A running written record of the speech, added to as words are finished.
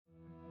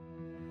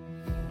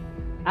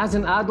As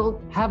an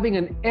adult, having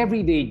an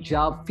everyday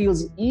job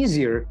feels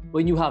easier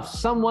when you have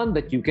someone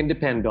that you can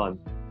depend on.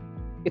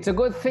 It's a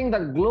good thing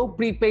that Globe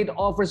Prepaid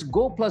offers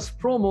Go Plus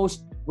promos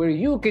where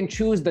you can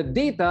choose the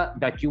data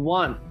that you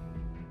want.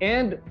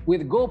 And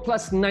with Go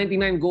Plus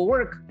 99 Go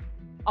Work,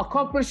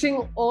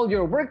 accomplishing all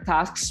your work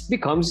tasks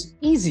becomes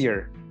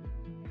easier.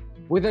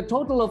 With a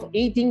total of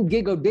 18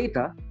 gig of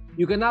data,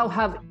 you can now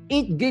have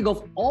 8 gig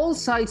of all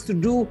sites to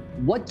do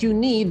what you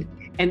need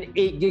and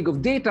 8 gig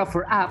of data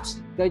for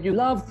apps that you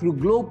love through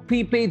Globe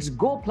Prepaid's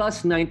Go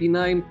Plus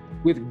 99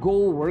 with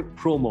Go Work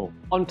promo.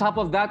 On top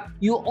of that,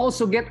 you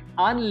also get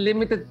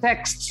unlimited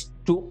texts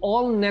to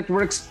all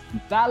networks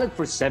valid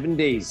for 7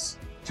 days.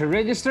 To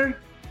register,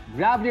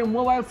 grab your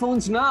mobile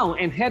phones now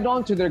and head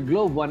on to their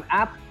Globe One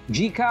app,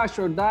 GCash,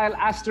 or dial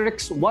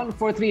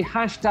 *143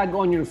 hashtag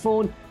on your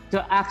phone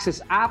to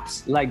access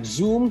apps like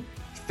Zoom,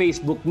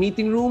 Facebook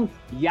Meeting Room,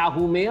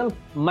 Yahoo Mail,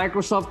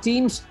 Microsoft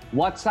Teams,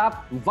 WhatsApp,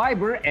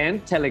 Viber,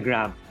 and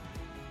Telegram.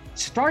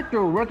 Start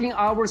your working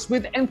hours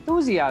with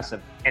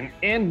enthusiasm and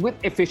end with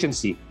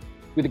efficiency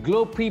with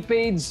Globe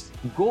Prepaid's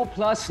Go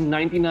Plus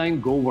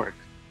 99 Go Work.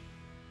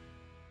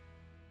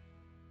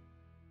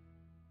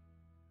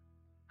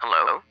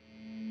 Hello?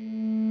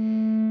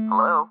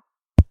 Hello?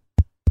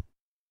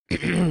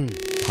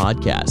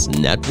 Podcast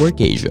Network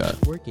Asia.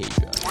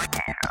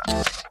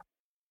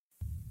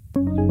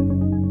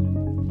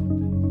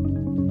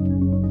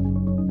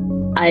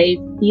 I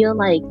feel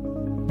like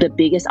the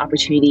biggest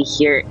opportunity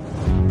here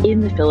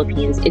in the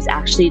Philippines is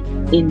actually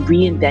in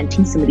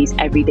reinventing some of these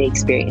everyday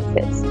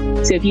experiences.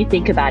 So if you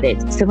think about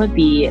it, some of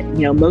the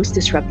most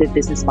disruptive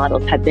business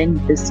models have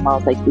been business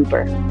models like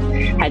Uber,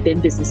 have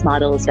been business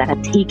models that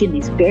have taken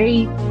these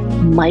very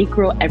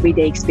micro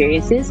everyday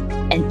experiences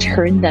and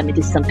turned them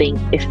into something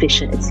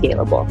efficient and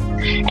scalable.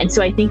 And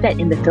so I think that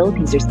in the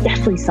Philippines, there's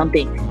definitely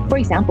something, for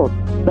example,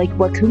 like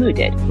what Kumu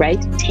did,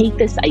 right? Take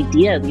this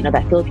idea,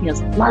 that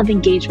Filipinos love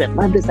engagement,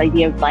 love this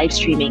idea of live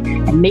streaming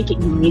and make it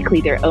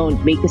uniquely their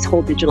own, make this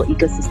whole digital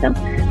ecosystem.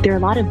 There are a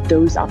lot of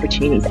those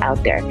opportunities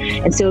out there.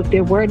 And so if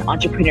there were an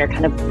entrepreneur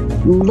kind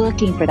of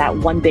looking for that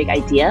one big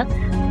idea,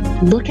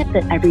 look at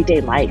the everyday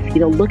life,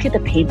 look at the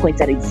pain points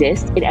that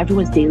exist in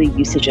everyone's daily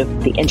usage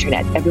of the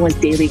internet, everyone's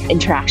daily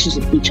interactions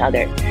with each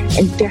other.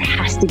 And there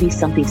has to be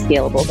something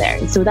scalable there.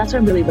 And so that's what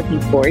I'm really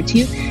looking forward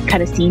to,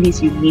 kind of seeing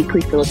these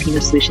uniquely Filipino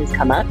solutions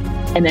come up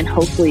and then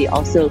hopefully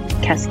also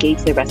cascade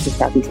to the rest of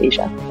Southeast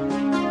Asia.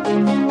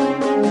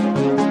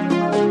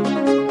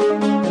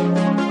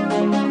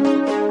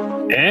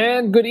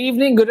 And good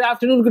evening, good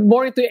afternoon, good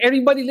morning to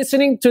everybody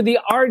listening to the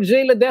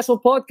RJ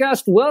Ledesma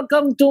podcast.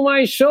 Welcome to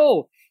my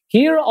show.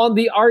 Here on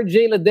the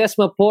RJ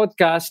Ledesma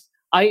podcast,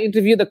 I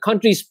interview the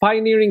country's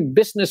pioneering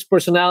business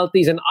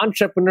personalities and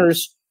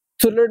entrepreneurs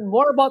to learn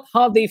more about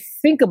how they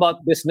think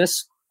about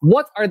business,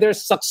 what are their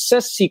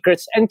success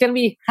secrets, and can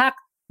we hack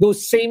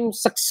those same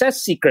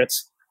success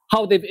secrets,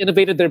 how they've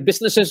innovated their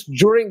businesses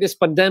during this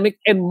pandemic,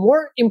 and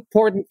more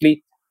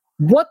importantly,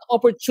 what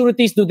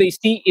opportunities do they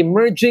see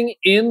emerging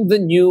in the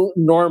new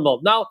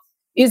normal? Now,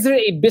 is there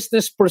a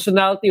business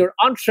personality or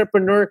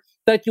entrepreneur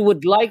that you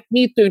would like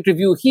me to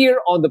interview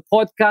here on the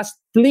podcast?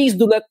 Please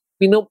do let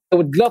me know. I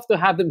would love to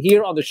have them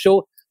here on the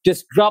show.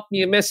 Just drop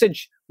me a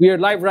message. We are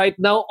live right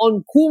now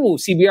on Kumu,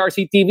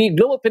 CBRC TV,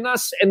 Global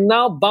Pinas, and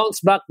now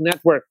Bounce Back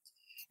Network.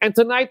 And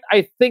tonight,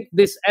 I think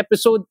this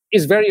episode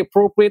is very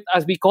appropriate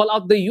as we call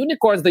out the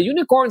unicorns. The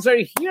unicorns are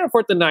here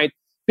for tonight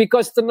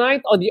because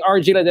tonight on the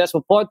RJ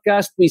Ledesma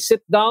podcast, we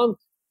sit down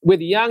with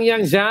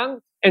Zhng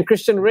and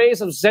Christian Reyes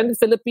of Xendit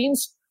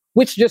Philippines,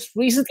 which just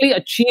recently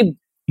achieved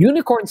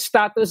unicorn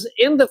status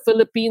in the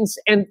Philippines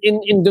and in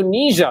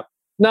Indonesia.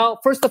 Now,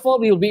 first of all,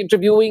 we will be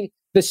interviewing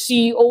the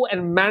CEO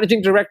and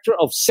Managing Director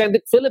of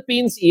Xendit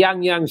Philippines,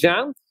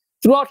 Zhng.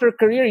 Throughout her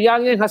career,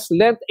 Zhng has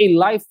lent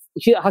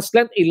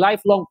a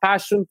lifelong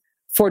passion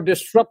for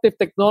disruptive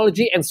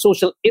technology and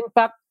social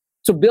impact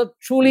to build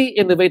truly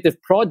innovative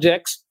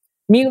projects.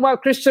 Meanwhile,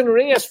 Christian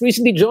Reyes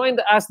recently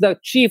joined as the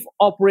Chief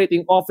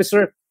Operating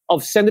Officer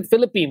of Xendit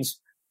Philippines.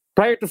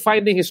 Prior to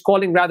finding his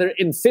calling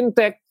in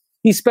fintech,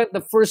 he spent the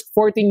first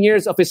 14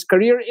 years of his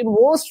career in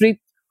Wall Street,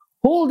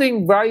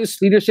 holding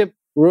various leadership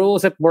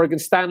roles at Morgan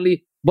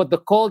Stanley. But the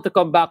call to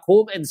come back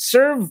home and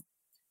serve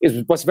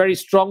was very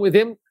strong with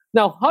him.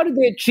 Now, how did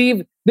they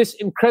achieve this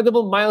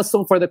incredible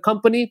milestone for the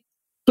company?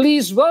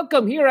 Please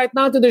welcome here right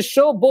now to the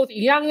show both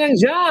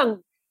Zhng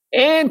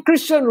and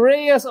Christian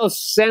Reyes of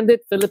Xendit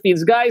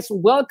Philippines. Guys,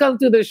 welcome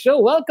to the show.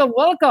 Welcome.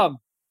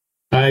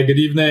 Hi, good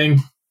evening.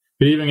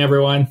 Good evening,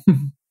 everyone.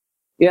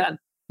 Yeah,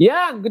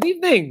 good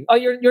evening. Oh,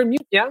 you're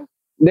mute, Yang.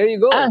 There you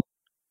go.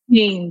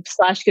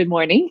 Good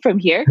morning from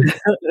here.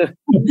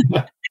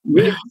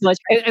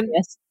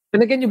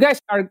 And again, you guys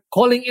are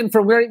calling in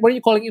from where are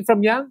you calling in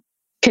from, Yang?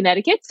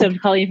 Connecticut, so I'm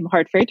calling in from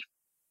Hartford.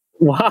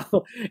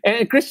 Wow.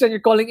 And Christian,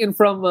 you're calling in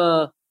from...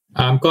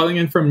 I'm calling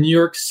in from New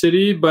York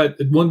City, but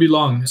it won't be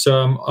long. So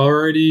I'm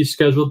already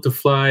scheduled to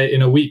fly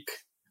in a week.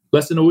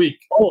 Less than a week.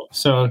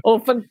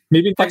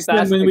 Maybe next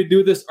time when we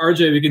do this,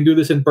 RJ, we can do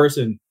this in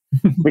person.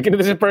 We can do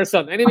this in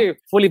person. Anyway,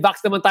 fully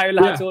vaxxed naman tayo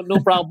lahat, so no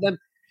problem.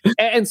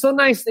 And so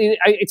nice.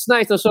 It's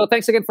nice. So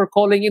thanks again for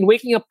calling in,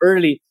 waking up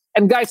early.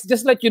 And guys,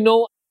 just let you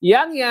know,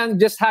 Yang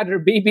just had her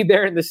baby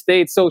there in the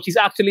States. So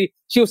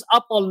she was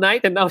up all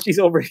night and now she's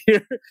over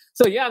here.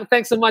 So Yang,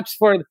 thanks so much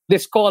for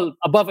this call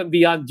above and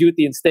beyond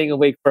duty and staying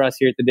awake for us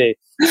here today.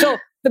 So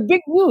the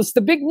big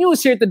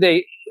news here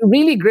today,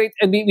 really great.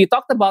 And we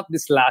talked about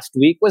this last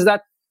week, was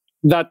that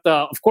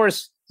of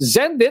course,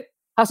 Xendit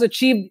has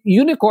achieved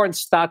unicorn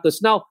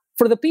status. Now,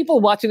 for the people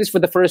watching this for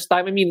the first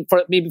time, I mean,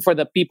 for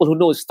the people who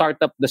know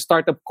the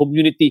startup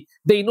community,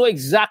 they know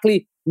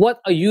exactly what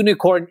a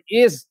unicorn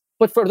is.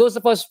 But for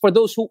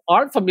those who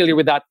aren't familiar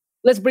with that,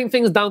 let's bring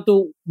things down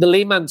to the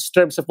layman's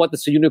terms of what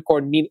does a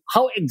unicorn mean.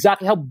 How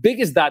big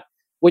is that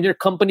when your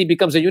company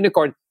becomes a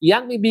unicorn?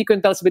 Yang, maybe you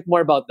can tell us a bit more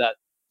about that.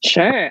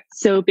 Sure.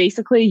 So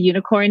basically,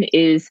 unicorn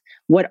is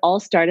what all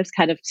startups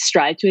kind of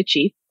strive to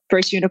achieve.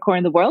 First unicorn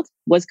in the world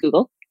was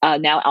Google,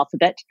 now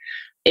Alphabet.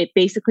 It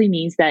basically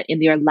means that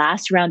in your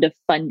last round of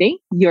funding,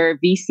 your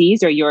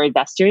VCs or your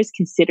investors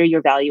consider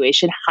your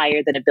valuation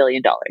higher than $1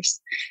 billion.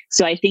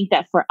 So I think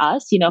that for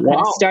us, kind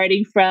of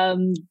starting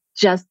from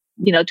just,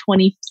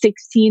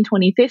 2016,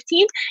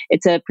 2015,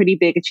 it's a pretty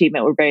big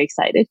achievement. We're very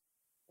excited.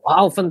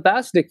 Wow,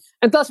 fantastic.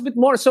 And tell us a bit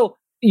more. So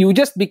you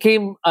just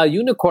became a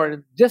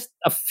unicorn just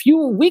a few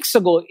weeks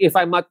ago, if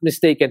I'm not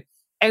mistaken.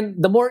 And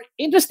the more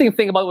interesting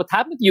thing about what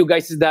happened to you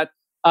guys is that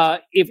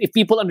if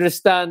people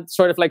understand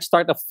sort of like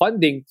startup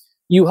funding,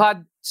 you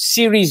had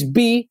Series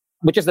B,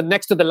 which is the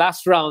next to the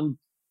last round,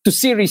 to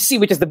Series C,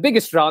 which is the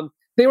biggest round.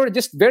 They were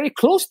just very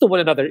close to one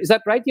another. Is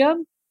that right,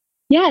 Jan?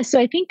 Yeah. So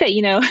I think that,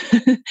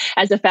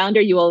 as a founder,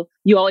 you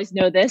always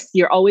know this.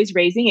 You're always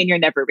raising and you're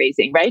never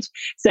raising, right?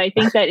 So I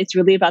think that it's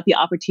really about the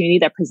opportunity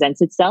that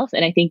presents itself.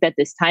 And I think that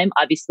this time,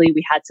 obviously,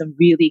 we had some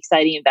really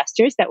exciting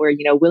investors that were,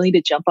 willing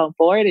to jump on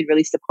board and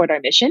really support our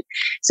mission.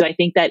 So I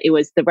think that it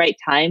was the right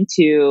time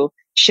to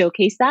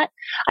showcase that.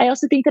 I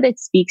also think that it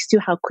speaks to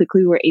how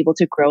quickly we were able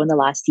to grow in the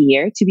last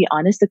year. To be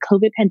honest, the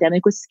COVID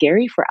pandemic was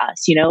scary for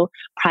us.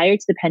 Prior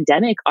to the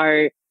pandemic,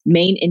 our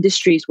main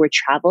industries were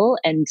travel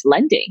and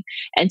lending.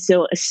 And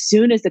so as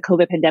soon as the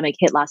COVID pandemic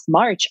hit last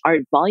March, our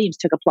volumes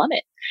took a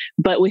plummet.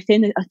 But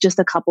within just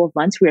a couple of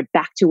months, we were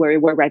back to where we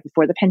were right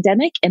before the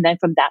pandemic. And then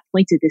from that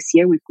point to this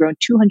year, we've grown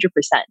 200%.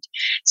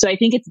 So I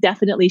think it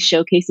definitely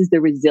showcases the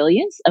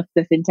resilience of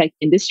the fintech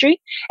industry.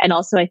 And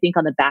also, I think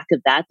on the back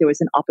of that, there was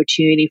an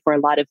opportunity for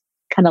a lot of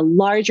kind of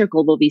larger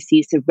global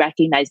VCs to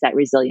recognize that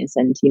resilience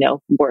and,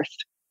 worth.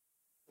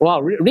 Wow,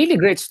 really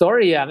great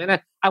story, Yang.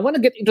 And I want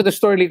to get into the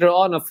story later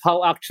on of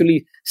how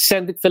actually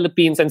Xendit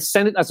Philippines and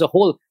Xendit as a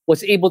whole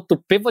was able to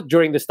pivot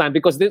during this time,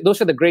 because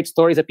those are the great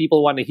stories that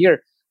people want to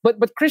hear. But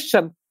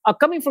Christian,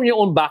 coming from your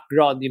own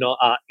background,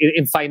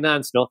 in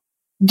finance,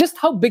 just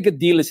how big a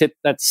deal is it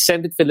that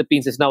Xendit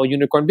Philippines is now a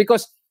unicorn?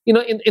 Because,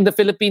 in the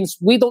Philippines,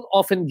 we don't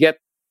often get,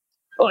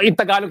 in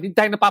Tagalog, hindi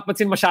tayo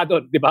napapansin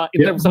masyado, di ba?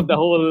 In terms of the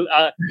whole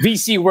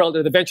VC world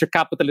or the venture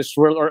capitalist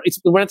world, or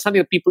we're not something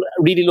that people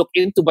really look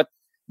into, but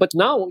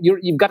now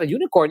you've got a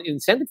unicorn in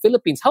Xendit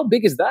Philippines. How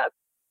big is that?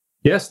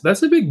 Yes,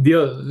 that's a big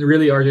deal,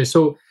 really, RJ.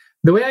 So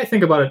the way I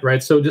think about it,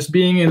 right? So just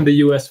being in the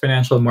US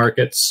financial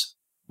markets,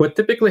 what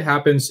typically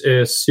happens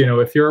is,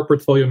 if you're a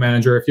portfolio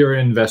manager, if you're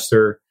an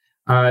investor,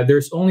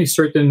 there's only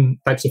certain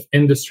types of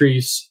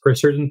industries or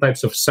certain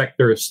types of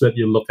sectors that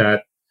you look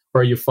at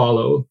or you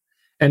follow.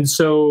 And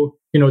so,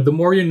 the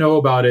more you know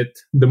about it,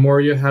 the more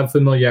you have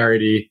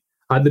familiarity,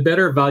 the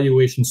better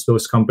valuations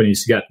those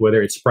companies get,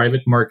 whether it's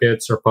private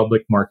markets or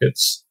public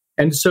markets.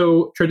 And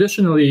so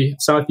traditionally,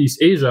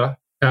 Southeast Asia,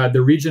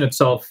 the region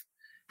itself,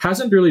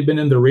 hasn't really been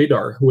in the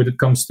radar when it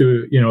comes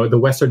to, the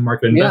Western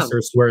market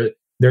investors, where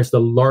there's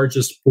the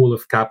largest pool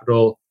of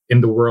capital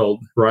in the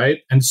world, right?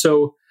 And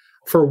so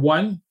for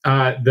one,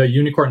 the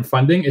unicorn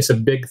funding is a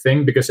big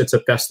thing because it's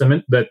a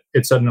testament that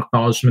it's an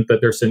acknowledgement that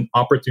there's an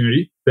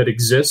opportunity that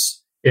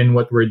exists in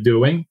what we're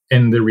doing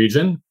in the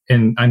region,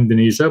 in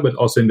Indonesia, but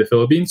also in the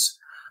Philippines.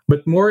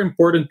 But more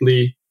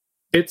importantly,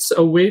 it's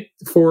a way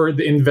for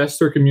the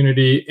investor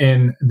community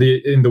in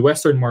the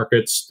Western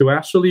markets to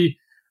actually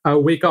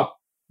wake up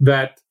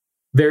that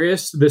there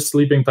is this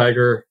sleeping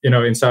tiger,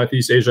 in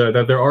Southeast Asia,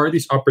 that there are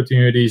these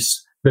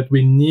opportunities that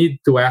we need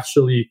to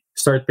actually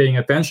start paying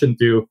attention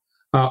to.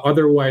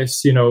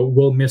 Otherwise,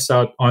 we'll miss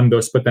out on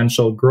those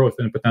potential growth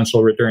and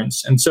potential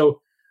returns. And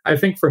so I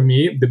think for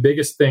me, the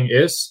biggest thing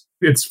is,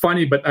 it's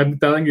funny, but I'm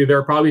telling you, there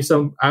are probably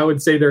I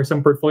would say there are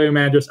some portfolio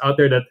managers out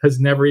there that has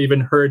never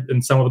even heard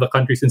in some of the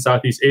countries in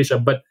Southeast Asia.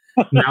 But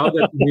now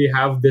that we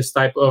have this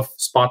type of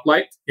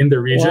spotlight in the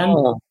region,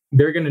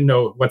 they're going to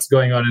know what's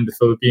going on in the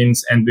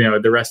Philippines and,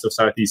 the rest of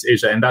Southeast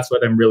Asia. And that's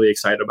what I'm really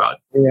excited about.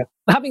 Yeah.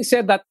 Having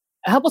said that,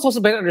 help us also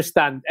better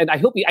understand, and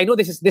I know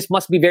this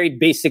must be very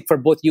basic for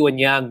both you and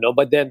Yang, no?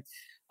 But then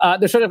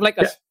there's sort of like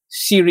a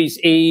Series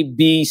A,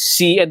 B,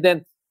 C, and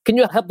then can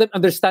you help them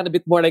understand a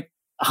bit more, like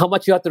how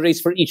much you have to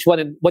raise for each one,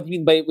 and what you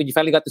mean by when you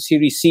finally got to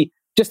Series C?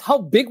 Just how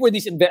big were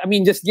these?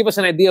 Just give us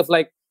an idea of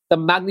like the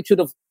magnitude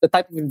of the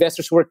type of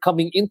investors who are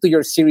coming into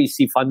your Series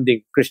C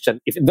funding,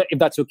 Christian, if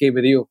that's okay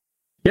with you.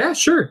 Yeah,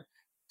 sure.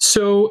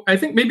 So I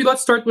think maybe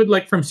let's start with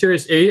like from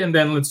Series A and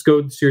then let's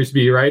go to Series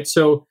B, right?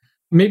 So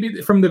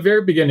maybe from the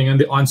very beginning and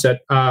the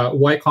onset,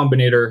 Y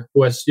Combinator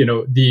was,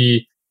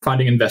 the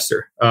founding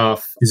investor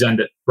of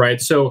Xendit, right?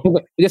 So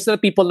just so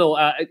that people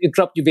know,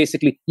 interrupt you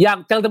basically.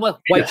 Yeah, tell them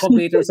why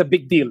Combinator is a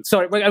big deal.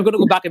 Sorry, I'm going to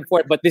go back and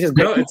forth, but this is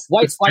great. no,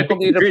 Why is Y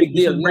Combinator a big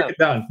deal? Break it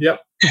down.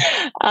 Yep.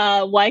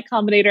 Y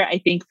Combinator, I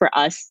think for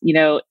us,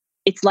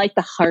 it's like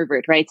the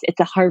Harvard, right? It's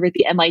the Harvard,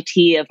 the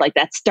MIT of like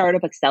that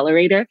startup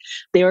accelerator.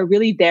 They were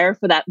really there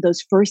for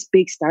those first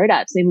big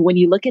startups. And when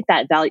you look at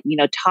that value,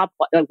 top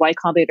Y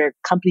Combinator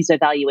companies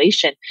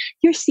evaluation,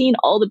 you're seeing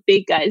all the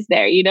big guys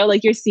there.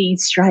 Like you're seeing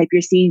Stripe,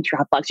 you're seeing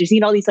Dropbox, you're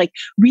seeing all these like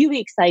really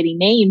exciting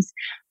names.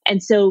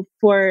 And so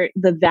for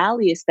the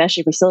Valley,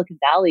 especially for Silicon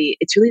Valley,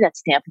 it's really that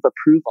stamp of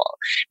approval,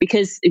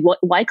 because what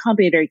Y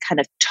Combinator kind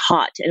of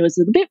taught, and it was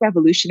a bit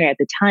revolutionary at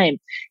the time,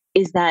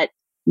 is that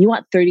you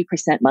want 30%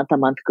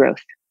 month-on-month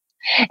growth.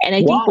 And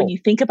I think when you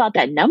think about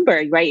that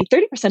number, right,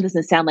 30%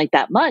 doesn't sound like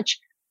that much.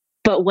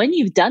 But when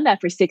you've done that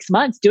for 6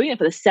 months, doing it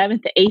for the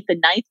 7th, the 8th, the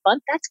 9th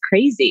month, that's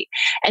crazy.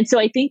 And so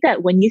I think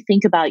that when you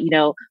think about,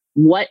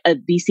 what a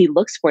VC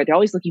looks for, they're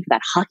always looking for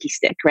that hockey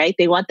stick, right?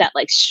 They want that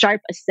like sharp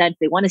ascent.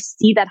 They want to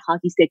see that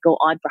hockey stick go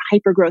on for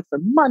hyper growth for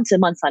months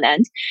and months on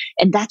end.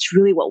 And that's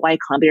really what Y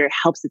Combinator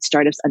helps its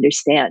startups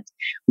understand: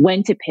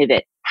 when to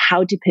pivot,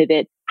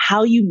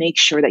 how you make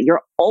sure that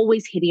you're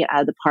always hitting it out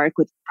of the park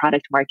with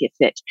product market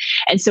fit.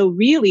 And so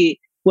really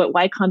what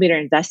Y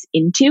Combinator invests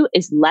into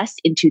is less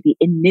into the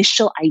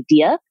initial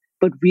idea,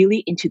 but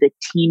really into the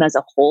team as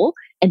a whole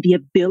and the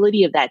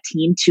ability of that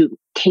team to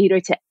cater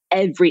to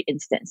every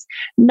instance,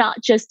 not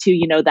just to,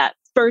 that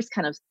first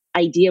kind of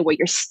idea where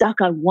you're stuck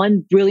on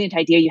one brilliant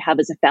idea you have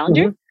as a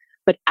founder,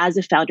 but as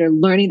a founder,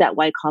 learning that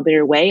Y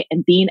Combinator way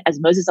and being, as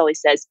Moses always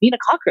says, being a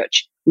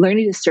cockroach,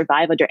 learning to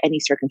survive under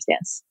any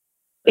circumstance.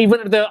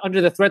 Even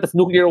under the threat of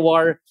nuclear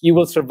war, you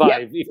will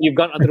survive if you've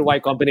gone under Y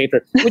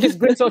Combinator, which is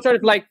great. So sort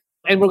of like,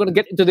 and we're going to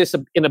get into this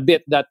in a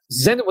bit, that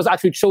Xendit was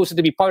actually chosen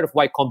to be part of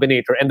Y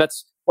Combinator. And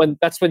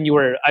that's when you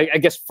were, I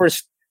guess,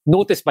 first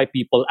noticed by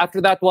people. After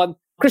that one,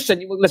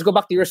 Christian, let's go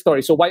back to your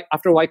story. So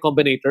after Y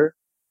Combinator?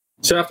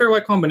 So after Y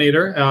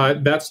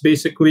Combinator, that's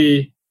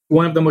basically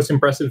one of the most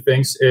impressive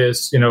things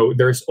is,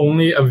 there's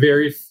only a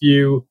very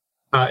few,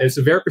 it's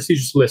a very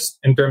prestigious list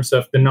in terms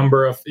of the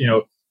number of,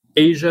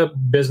 Asia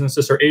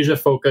businesses or Asia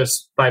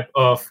focused type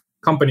of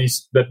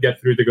companies that get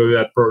through to go to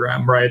that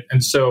program, right?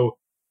 And so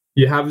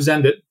you have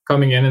Xendit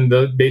coming in,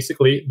 and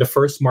basically the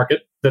first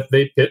market that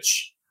they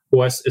pitch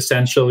was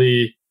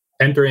essentially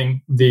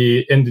entering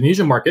the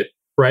Indonesian market,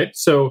 right?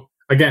 So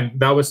again,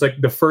 that was like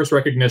the first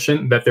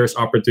recognition that there's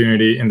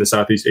opportunity in the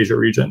Southeast Asia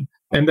region.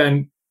 And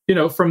then,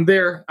 from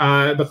there,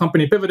 the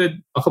company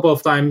pivoted a couple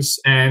of times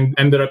and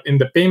ended up in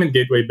the payment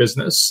gateway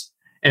business.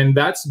 And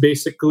that's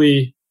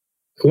basically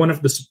one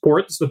of the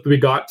supports that we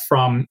got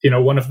from,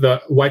 one of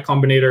the Y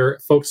Combinator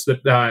folks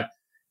that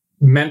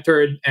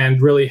mentored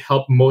and really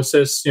helped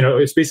Moses.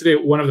 It's basically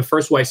one of the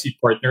first YC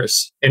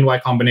partners in Y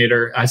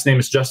Combinator. His name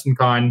is Justin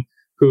Khan,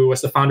 who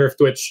was the founder of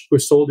Twitch, who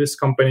sold his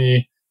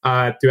company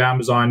to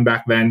Amazon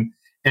back then.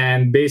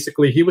 And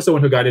basically, he was the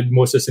one who guided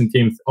Moses and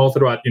team all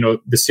throughout,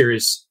 the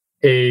Series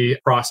A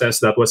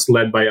process that was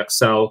led by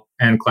Excel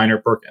and Kleiner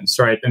Perkins,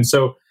 right? And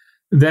so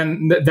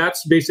then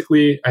that's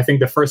basically, I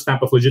think, the first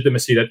stamp of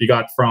legitimacy that you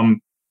got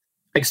from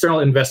external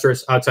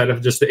investors outside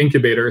of just the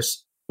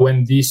incubators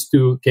when these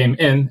two came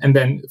in. And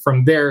then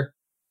from there,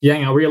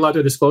 Yang, are we allowed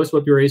to disclose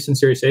what we raised in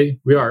Series A?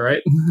 We are,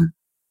 right?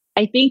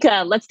 I think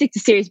let's stick to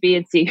Series B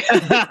and C.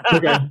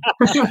 Okay.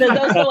 Those are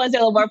the ones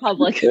that are a little more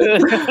public.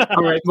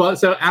 All right. Well,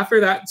 so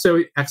after that,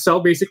 so Excel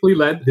basically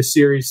led the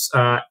Series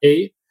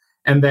A,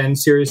 and then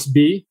Series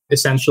B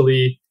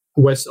essentially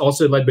was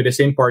also led by the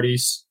same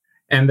parties.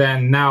 And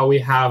then now we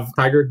have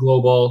Tiger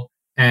Global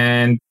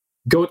and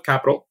Goat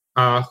Capital,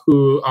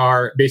 who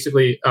are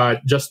basically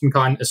Justin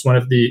Khan is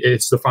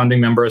it's the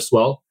founding member as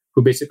well,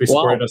 who basically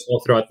supported us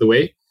all throughout the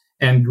way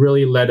and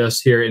really led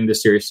us here in the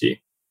Series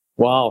C.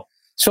 Wow.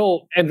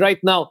 So, and right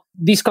now,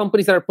 these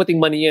companies that are putting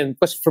money in,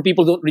 because for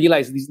people who don't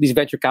realize these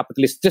venture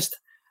capitalists, just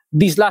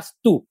these last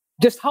two,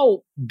 just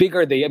how big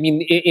are they? I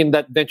mean, in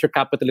that venture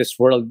capitalist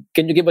world,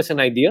 can you give us an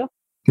idea?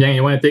 Yeah,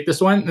 you want to take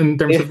this one in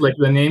terms of like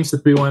the names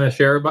that we want to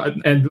share about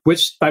and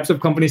which types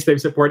of companies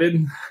they've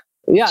supported?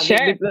 Yeah,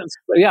 sure.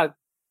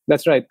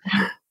 That's right.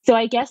 So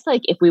I guess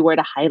like if we were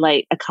to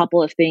highlight a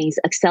couple of things,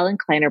 Excel and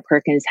Kleiner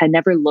Perkins had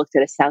never looked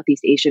at a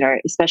Southeast Asian or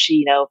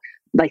especially,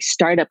 like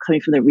startup coming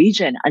from the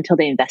region until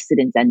they invested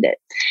in Xendit.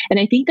 And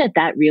I think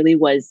that really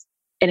was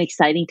an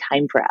exciting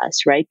time for us,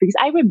 right? Because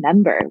I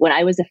remember when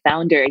I was a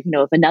founder,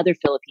 of another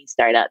Philippine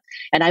startup,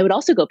 and I would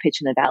also go pitch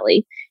in the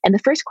Valley. And the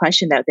first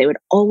question that they would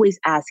always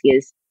ask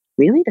is,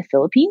 really, the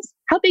Philippines?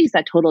 How big is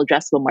that total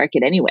addressable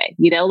market anyway?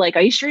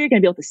 Are you sure you're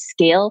going to be able to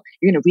scale?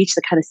 You're going to reach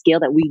the kind of scale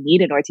that we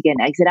need in order to get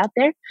an exit out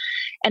there?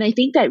 And I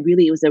think that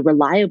really was a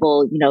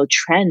reliable,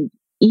 trend,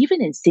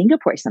 even in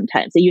Singapore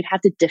sometimes, that you'd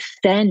have to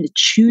defend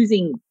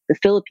choosing the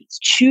Philippines,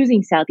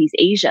 choosing Southeast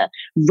Asia,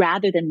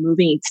 rather than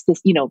moving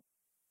this,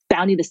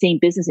 founding the same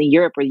business in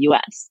Europe or the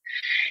US.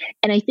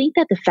 And I think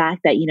that the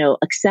fact that,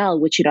 Excel,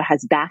 which,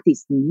 has backed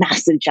these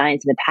massive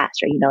giants in the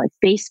past, right, like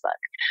Facebook,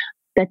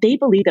 that they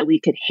believe that we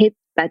could hit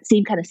that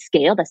same kind of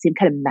scale, that same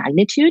kind of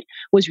magnitude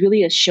was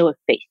really a show of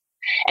faith.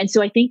 And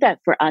so I think that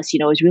for us,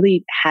 is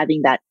really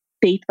having that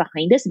faith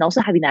behind us and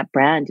also having that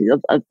brand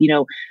of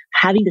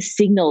having the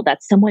signal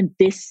that someone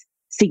this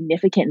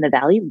significant in the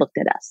Valley looked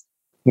at us.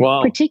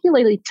 Wow.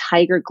 Particularly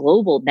Tiger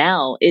Global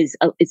now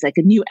it's like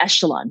a new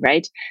echelon,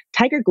 right?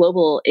 Tiger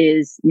Global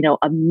is,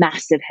 a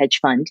massive hedge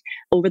fund.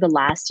 Over the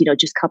last,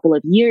 just couple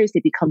of years,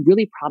 they've become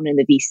really prominent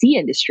in the VC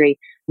industry,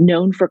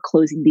 known for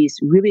closing these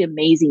really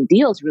amazing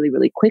deals really,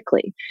 really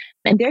quickly.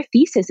 And their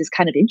thesis is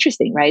kind of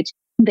interesting, right?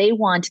 They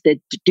want the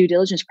due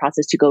diligence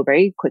process to go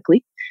very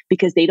quickly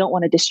because they don't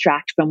want to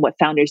distract from what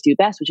founders do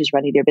best, which is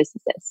running their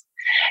businesses.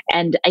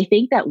 And I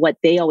think that what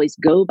they always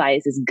go by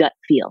is this gut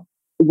feel.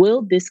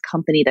 Will this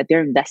company that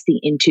they're investing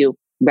into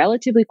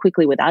relatively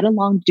quickly without a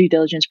long due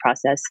diligence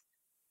process,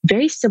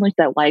 very similar to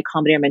that Y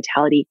Combinator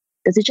mentality,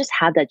 does it just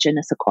have that je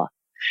ne sais quoi?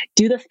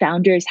 Do the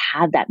founders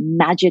have that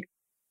magic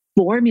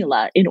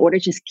formula in order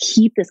to just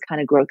keep this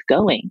kind of growth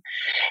going?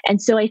 And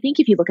so I think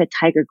if you look at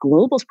Tiger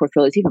Global's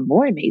portfolio, it's even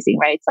more amazing,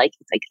 right? It's like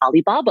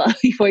Alibaba,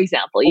 for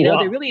example. Wow.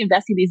 They're really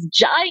investing in these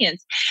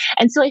giants.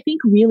 And so I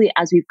think really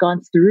as we've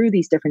gone through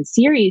these different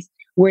series,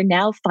 we're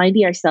now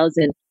finding ourselves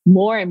in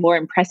more and more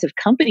impressive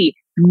company,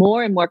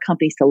 more and more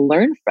companies to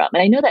learn from.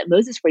 And I know that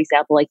Moses, for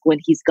example, like when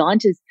he's gone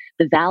to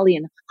the Valley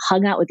and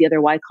hung out with the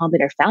other Y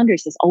Combinator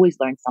founders, has always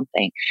learned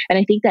something. And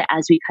I think that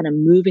as we kind of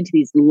move into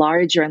these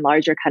larger and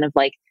larger kind of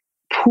like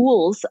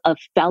pools of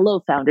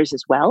fellow founders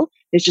as well,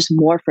 there's just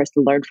more for us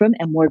to learn from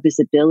and more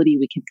visibility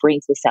we can bring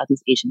to the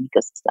Southeast Asian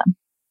ecosystem.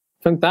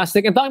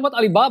 Fantastic. And talking about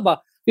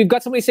Alibaba, we've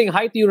got somebody saying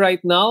hi to you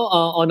right now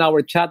on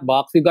our chat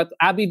box. We've got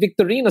Abby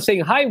Victorino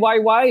saying, hi,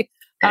 YY.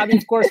 Abby,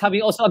 of course,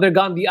 having also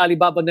undergone the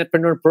Alibaba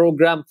Netpreneur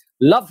program,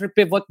 loved her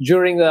pivot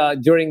during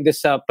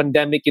this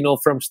pandemic,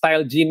 from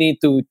Style Genie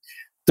to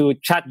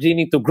Chat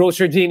Genie to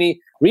Grocer Genie.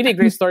 Really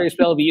great story as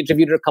well. We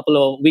interviewed her a couple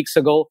of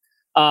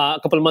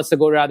months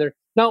ago, rather.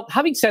 Now,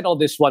 having said all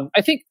this one,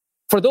 I think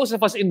for those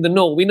of us in the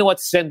know, we know what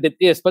Xendit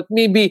is, but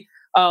maybe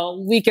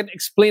we can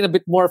explain a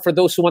bit more for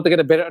those who want to get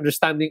a better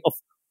understanding of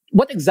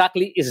what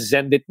exactly is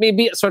Xendit.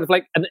 Maybe sort of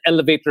like an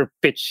elevator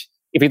pitch,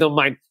 if you don't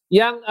mind.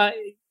 Yang,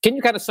 can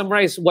you kind of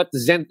summarize what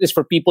Xendit is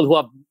for people who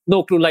have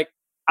no clue? Like,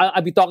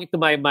 I'll be talking to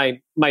my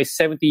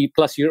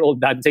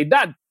 70-plus-year-old dad and say,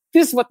 Dad,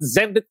 this is what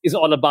Xendit is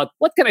all about.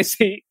 What can I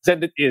say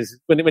Xendit is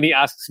when he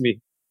asks me?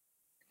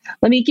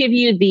 Let me give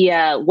you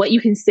the what you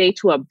can say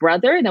to a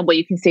brother and then what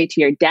you can say to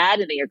your dad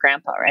and then your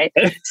grandpa, right?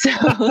 So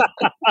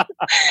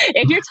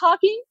if you're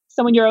talking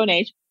someone your own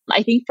age,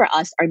 I think for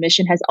us, our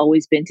mission has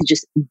always been to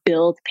just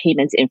build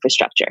payments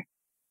infrastructure.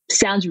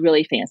 Sounds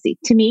really fancy.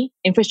 To me,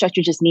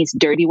 infrastructure just means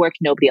dirty work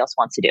nobody else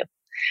wants to do.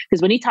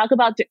 Because when you talk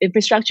about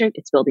infrastructure,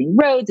 it's building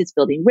roads, it's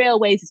building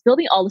railways, it's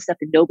building all the stuff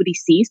that nobody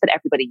sees, but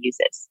everybody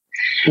uses.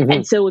 Mm-hmm.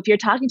 And so if you're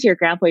talking to your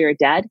grandpa or your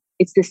dad,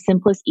 it's the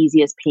simplest,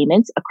 easiest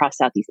payments across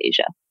Southeast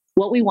Asia.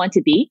 What we want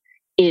to be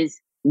is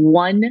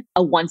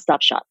a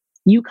one-stop shop.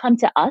 You come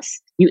to us,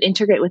 you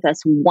integrate with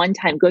us one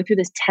time, go through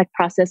this tech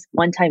process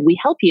one time. We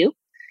help you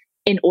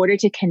in order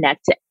to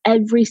connect to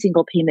every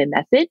single payment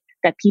method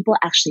that people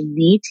actually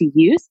need to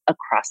use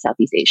across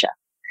Southeast Asia.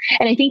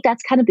 And I think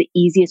that's kind of the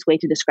easiest way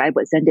to describe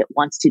what Xendit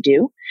wants to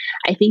do.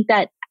 I think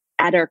that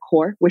at our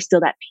core, we're still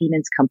that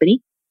payments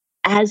company.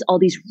 As all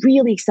these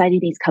really exciting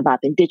things come up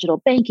in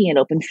digital banking and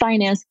open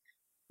finance,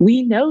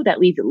 we know that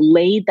we've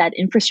laid that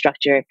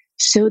infrastructure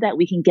so that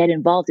we can get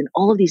involved in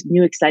all of these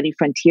new exciting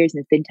frontiers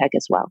in fintech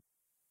as well.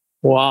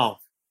 Wow.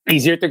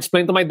 Easier to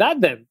explain to my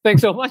dad then.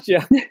 Thanks so much.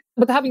 Yeah.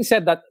 But having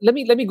said that, let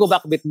me go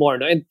back a bit more.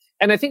 No?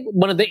 And I think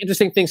one of the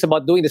interesting things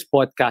about doing this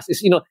podcast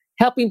is,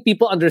 helping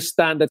people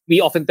understand that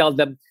we often tell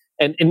them,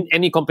 and in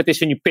any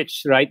competition you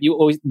pitch, right? You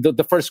always,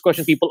 the first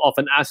question people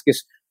often ask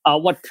is,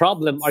 what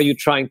problem are you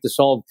trying to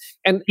solve?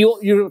 And you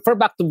refer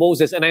back to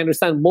Moses, and I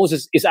understand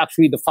Moses is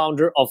actually the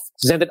founder of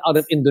Xendit out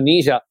of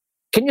Indonesia.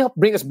 Can you help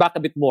bring us back a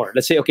bit more?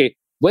 Let's say, okay,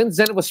 when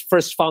Xendit was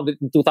first founded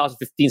in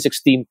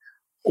 2015-16,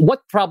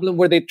 what problem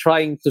were they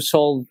trying to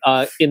solve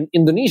in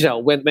Indonesia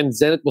when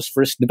Xendit was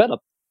first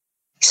developed?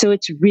 So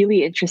it's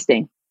really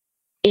interesting.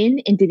 In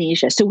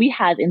Indonesia, so we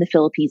have in the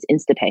Philippines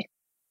InstaPay,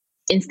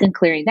 instant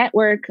clearing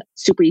network,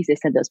 super easy to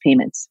send those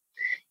payments.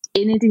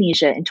 In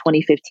Indonesia in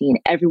 2015,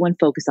 everyone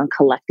focused on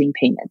collecting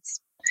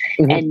payments.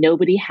 Mm-hmm. And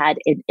nobody had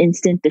an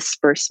instant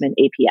disbursement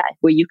API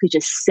where you could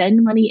just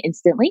send money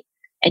instantly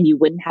and you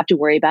wouldn't have to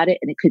worry about it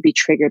and it could be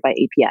triggered by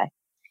API.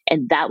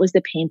 And that was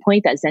the pain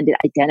point that Xendit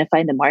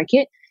identified in the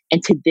market.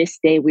 And to this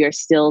day, we are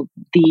still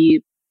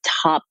the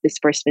top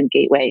disbursement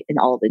gateway in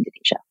all of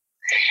Indonesia.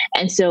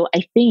 And so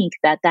I think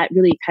that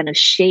really kind of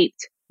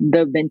shaped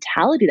the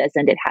mentality that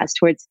Xendit has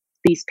towards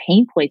these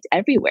pain points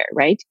everywhere,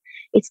 right?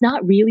 It's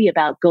not really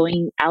about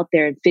going out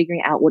there and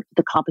figuring out what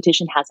the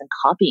competition has and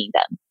copying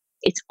them.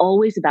 It's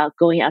always about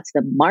going out to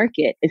the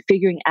market and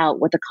figuring out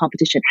what the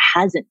competition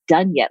hasn't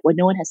done yet, what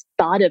no one has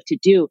thought of to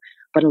do.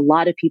 but a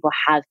lot of people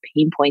have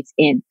pain points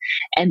in,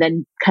 and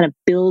then kind of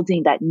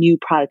building that new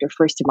product or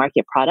first to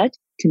market product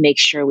to make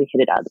sure we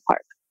hit it out of the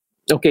park.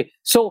 Okay.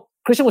 So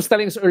Christian was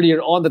telling us earlier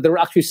on that there were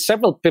actually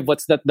several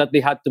pivots that they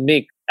had to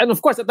make. And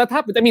of course, that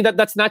happened. I mean,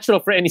 that's natural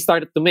for any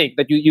startup to make,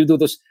 that you do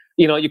those,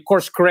 you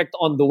course correct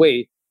on the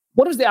way.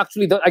 What was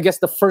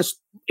the first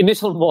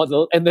initial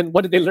model? And then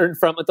what did they learn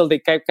from until they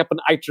kept on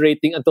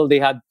iterating until they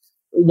had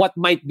what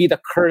might be the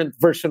current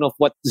version of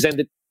what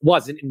Xendit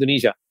was in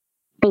Indonesia?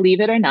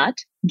 Believe it or not,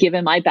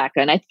 given my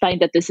background, I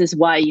find that this is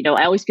why,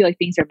 I always feel like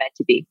things are meant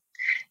to be.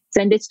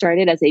 Xendit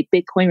started as a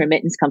Bitcoin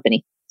remittance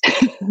company.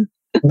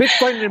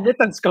 Bitcoin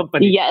remittance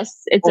company.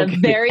 Yes, it's a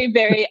very,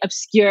 very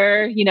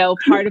obscure,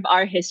 part of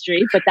our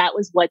history, but that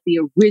was what the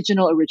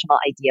original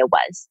idea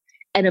was.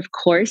 And of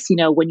course,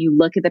 when you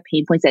look at the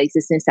pain points that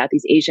existed in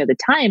Southeast Asia at the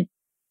time,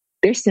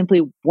 there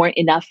simply weren't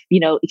enough,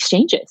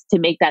 exchanges to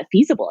make that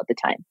feasible at the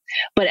time.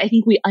 But I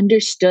think we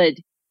understood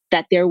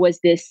that there was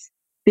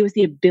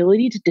the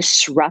ability to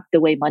disrupt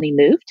the way money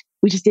moved.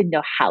 We just didn't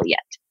know how yet.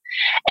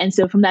 And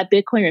so from that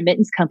Bitcoin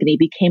remittance company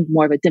became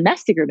more of a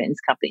domestic remittance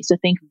company. So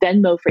think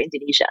Venmo for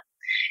Indonesia.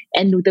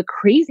 And the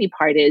crazy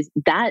part is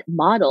that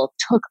model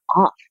took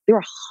off. There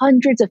were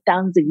hundreds of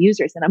thousands of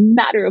users in a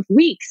matter of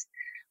weeks.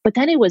 But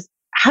then it was,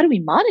 how do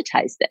we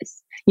monetize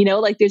this?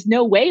 There's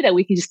no way that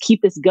we can just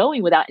keep this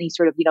going without any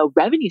sort of,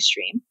 revenue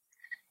stream.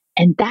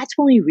 And that's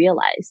when we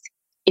realized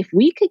if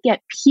we could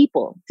get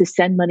people to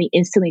send money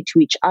instantly to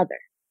each other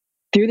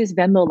through this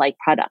Venmo-like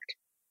product,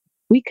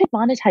 we could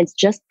monetize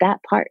just that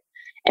part.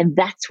 And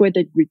that's where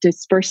the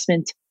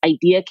disbursement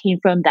idea came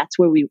from. That's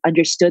where we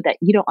understood that,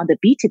 on the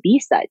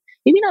B2B side,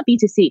 maybe not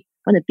B2C,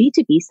 on the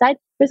B2B side,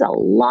 there's a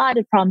lot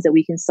of problems that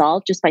we can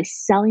solve just by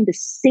selling the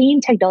same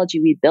technology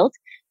we built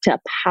to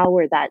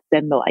power that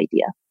Venmo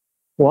idea.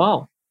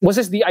 Wow. Was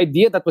this the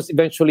idea that was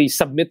eventually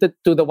submitted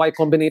to the Y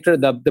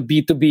Combinator, the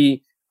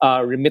B2B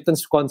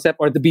remittance concept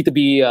or the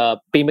B2B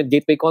payment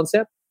gateway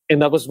concept?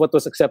 And that was what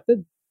was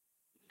accepted?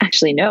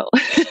 Actually, no.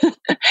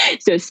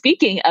 So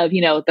speaking of,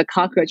 the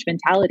cockroach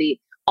mentality,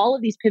 all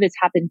of these pivots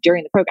happened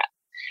during the program.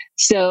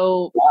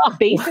 So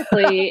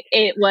basically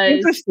it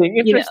was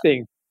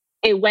interesting.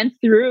 It went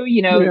through,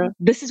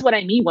 This is what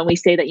I mean when we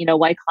say that,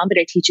 Y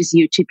Combinator teaches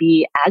you to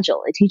be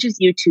agile. It teaches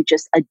you to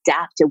just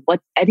adapt to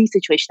any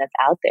situation that's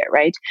out there,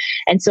 right?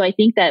 And so I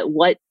think that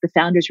what the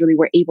founders really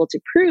were able to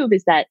prove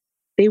is that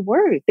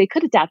they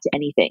could adapt to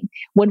anything.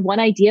 When one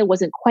idea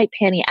wasn't quite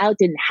panning out,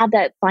 didn't have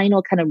that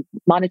final kind of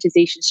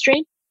monetization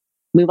stream,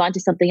 move on to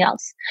something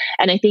else.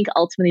 And I think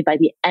ultimately by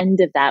the end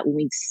of that, when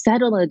we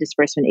settled on the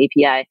disbursement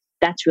API,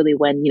 that's really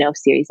when,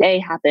 Series A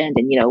happened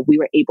and, we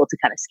were able to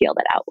kind of scale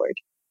that outward.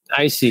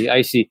 I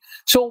see.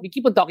 So we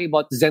keep on talking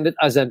about Xendit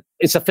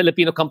it's a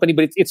Filipino company,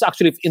 but it's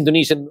actually of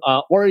Indonesian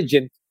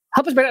origin.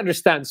 Help us better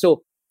understand.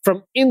 So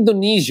from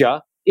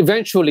Indonesia,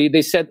 eventually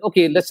they said,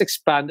 okay, let's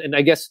expand. And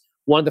I guess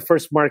one of the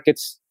first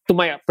markets, to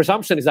my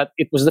presumption, is that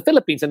it was the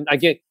Philippines. And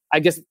I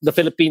guess the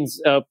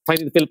Philippines,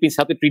 finding the Philippines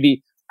helped it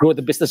really grow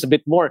the business a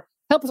bit more.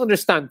 Help us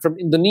understand, from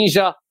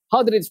Indonesia,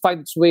 how did it find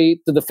its way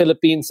to the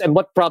Philippines, and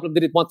what problem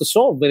did it want to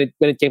solve when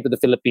it came to the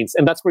Philippines?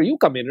 And that's where you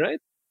come in, right?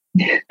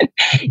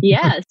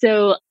 Yeah.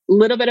 So a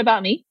little bit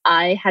about me.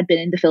 I had been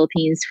in the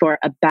Philippines for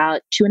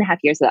about 2.5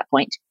 years at that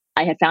point.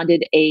 I had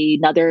founded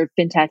another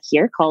fintech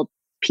here called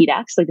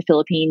PDAX, like the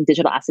Philippine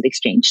Digital Asset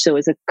Exchange. So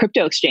it's a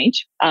crypto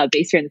exchange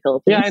based here in the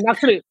Philippines. Yeah, and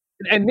actually,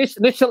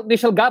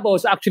 Nichelle Gabo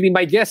was actually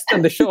my guest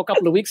on the show a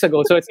couple of weeks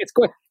ago. So it's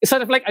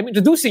sort of like I'm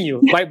introducing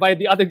you by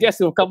the other guests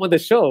who have come on the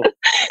show.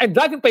 And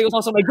DragonPay was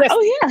also my guest.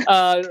 Oh,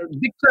 yeah.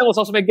 Dick was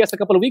also my guest a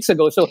couple of weeks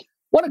ago. So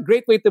what a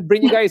great way to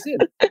bring you guys in.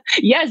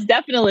 Yes,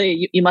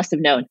 definitely. You must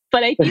have known.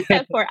 But I think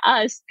that for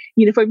us,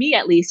 for me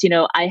at least,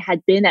 I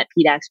had been at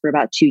PDAX for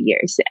about 2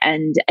 years.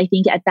 And I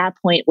think at that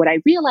point, what I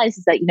realized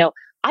is that,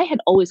 I had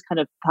always kind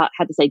of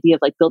had this idea of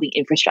like building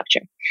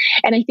infrastructure.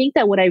 And I think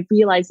that what I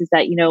realized is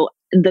that,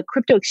 the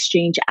crypto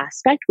exchange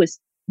aspect was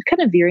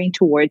kind of veering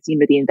towards,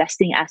 the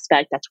investing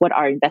aspect. That's what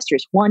our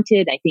investors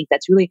wanted. I think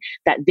that's really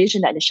that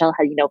vision that Nichelle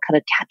had, kind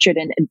of captured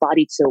and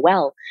embodied so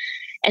well.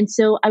 And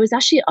so I was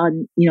actually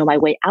on, my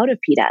way out of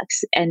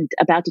PDAX and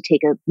about to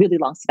take a really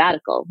long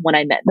sabbatical when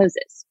I met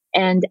Moses.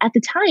 And at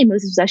the time,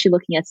 Moses was actually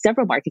looking at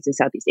several markets in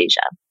Southeast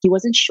Asia. He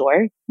wasn't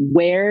sure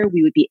where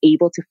we would be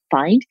able to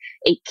find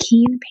a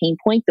keen pain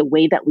point the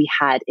way that we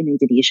had in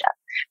Indonesia.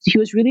 So he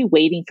was really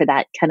waiting for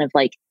that kind of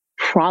like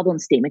problem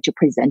statement to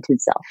present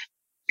itself.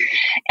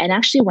 And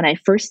actually, when I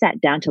first sat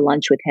down to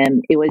lunch with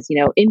him, it was,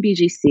 in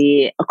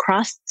BGC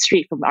across the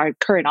street from our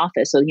current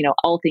office. So,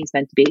 all things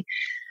meant to be.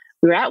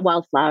 We were at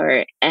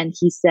Wildflower and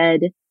he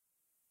said,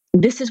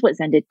 this is what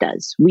Xendit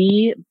does.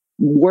 We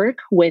work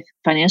with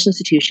financial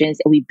institutions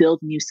and we build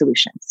new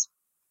solutions.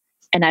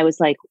 And I was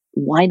like,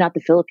 why not the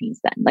Philippines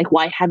then? Like,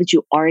 why haven't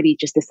you already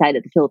just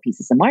decided the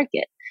Philippines is a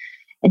market?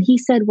 And he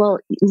said, well,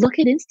 look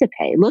at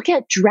InstaPay, look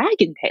at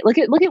DragonPay, look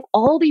at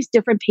all these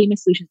different payment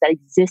solutions that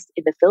exist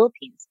in the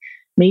Philippines.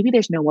 Maybe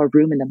there's no more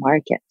room in the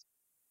market.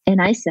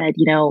 And I said,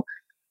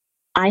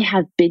 I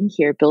have been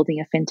here building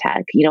a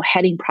fintech,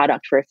 heading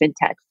product for a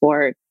fintech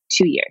for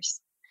 2 years.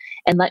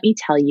 And let me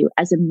tell you,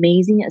 as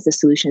amazing as the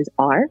solutions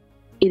are,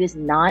 it is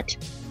not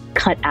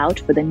cut out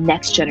for the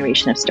next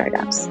generation of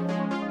startups.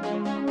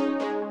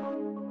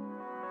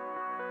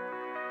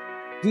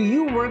 Do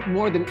you work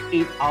more than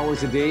 8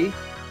 hours a day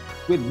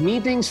with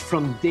meetings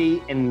from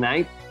day and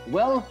night?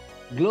 Well,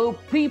 Globe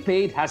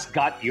Prepaid has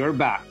got your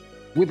back.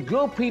 With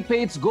Globe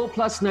Prepaid's Go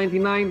Plus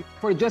 99,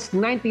 for just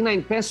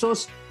 99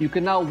 pesos, you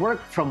can now work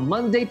from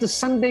Monday to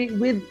Sunday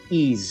with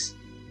ease.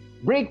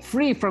 Break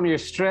free from your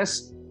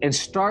stress and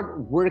start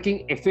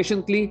working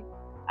efficiently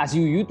as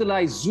you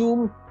utilize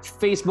Zoom,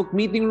 Facebook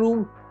Meeting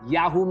Room,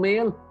 Yahoo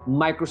Mail,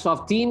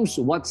 Microsoft Teams,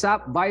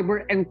 WhatsApp,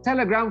 Viber, and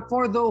Telegram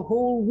for the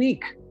whole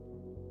week.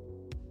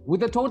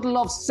 With a total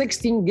of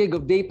 16 gig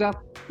of data,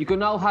 you can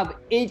now have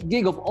 8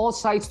 gig of all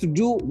sites to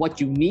do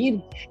what you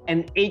need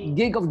and 8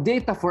 gig of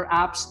data for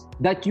apps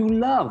that you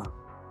love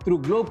through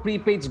Globe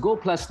Prepaid's Go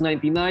Plus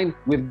 99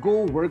 with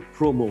Go Work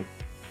promo.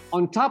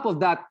 On top of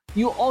that,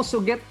 you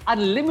also get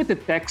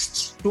unlimited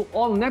texts to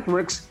all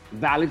networks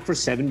valid for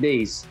 7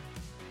 days.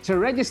 To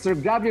register,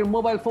 grab your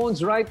mobile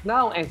phones right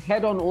now and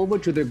head on over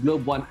to the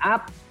Globe One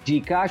app,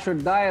 GCash, or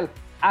dial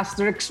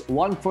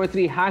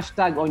 *143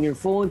 hashtag on your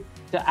phone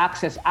to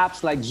access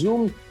apps like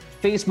Zoom,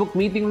 Facebook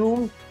Meeting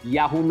Room,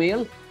 Yahoo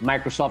Mail,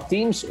 Microsoft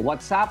Teams,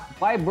 WhatsApp,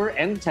 Viber,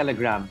 and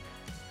Telegram.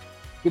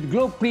 With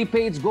Globe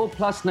Prepaid's Go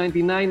Plus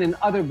 99 and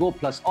other Go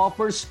Plus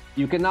offers,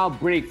 you can now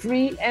break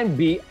free and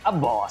be a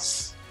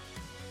boss.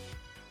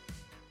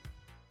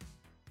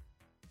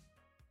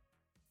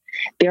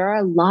 There are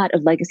a lot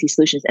of legacy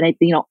solutions, and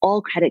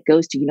all credit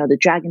goes to the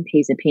Dragon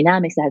Pays and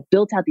Paynamics that have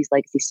built out these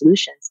legacy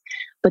solutions,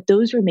 but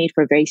those were made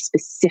for a very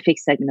specific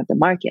segment of the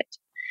market.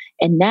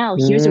 And now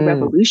here's a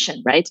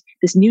revolution, right?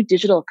 This new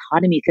digital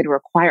economy is going to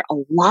require a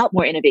lot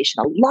more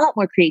innovation, a lot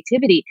more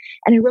creativity,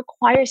 and it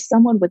requires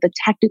someone with the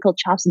technical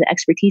chops and the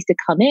expertise to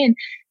come in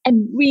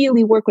and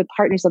really work with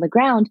partners on the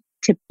ground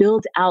to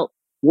build out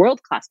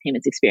world-class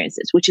payments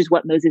experiences, which is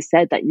what Moses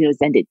said that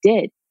Xendit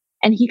did.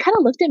 And he kind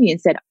of looked at me and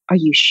said, "Are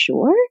you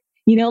sure?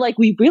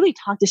 We really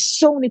talked to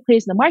so many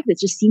players in the market that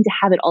just seem to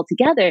have it all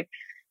together."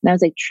 And I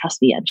was like, "Trust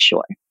me, I'm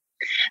sure."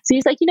 So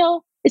he's like,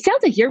 "It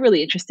sounds like you're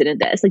really interested in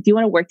this. Like, do you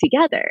want to work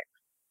together?"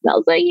 And I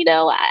was like,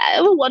 I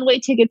have a one-way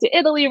ticket to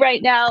Italy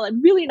right now.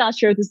 I'm really not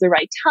sure if this is the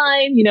right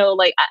time.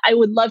 I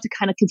would love to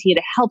kind of continue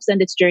to help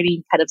Xendit's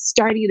journey, kind of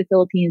starting in the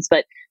Philippines,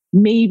 but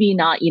maybe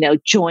not,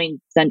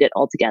 join Xendit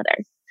altogether.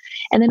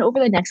 And then over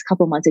the next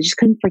couple of months, I just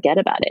couldn't forget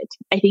about it.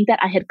 I think that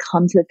I had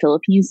come to the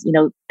Philippines,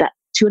 that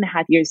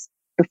 2.5 years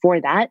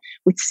before that,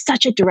 with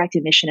such a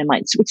directed mission in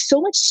mind, with so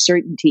much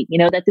certainty,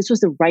 that this was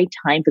the right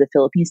time for the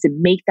Philippines to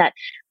make that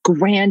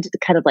grand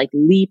kind of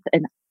leap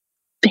and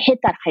hit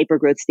that hyper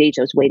growth stage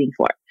I was waiting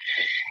for.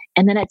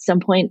 And then at some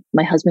point,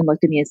 my husband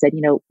looked at me and said,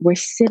 "We're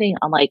sitting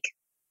on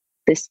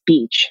this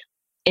beach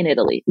in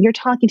Italy. You're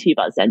talking to me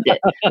about Xendit.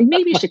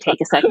 Maybe you should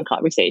take a second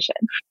conversation."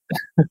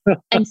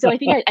 And so I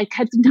think I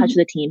kept in touch with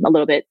the team a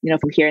little bit,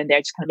 from here and there,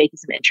 just kind of making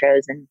some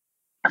intros. And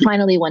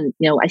finally, when,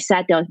 I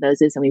sat down with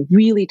Moses and we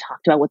really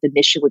talked about what the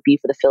mission would be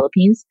for the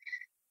Philippines,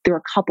 there were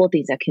a couple of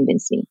things that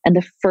convinced me. And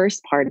the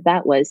first part of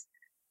that was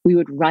we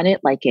would run it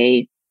like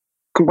a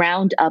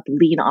ground up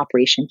lean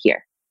operation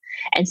here.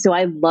 And so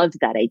I loved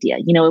that idea.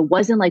 It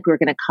wasn't like we were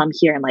going to come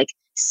here and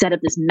set up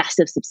this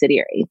massive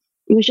subsidiary.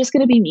 It was just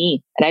going to be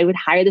me. And I would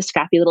hire this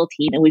scrappy little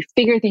team and we'd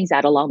figure things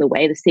out along the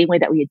way, the same way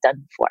that we had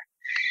done before.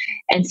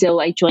 And so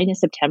I joined in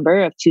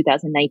September of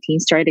 2019,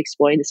 started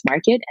exploring this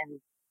market, and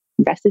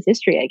the rest is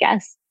history, I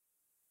guess.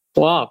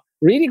 Wow.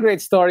 Really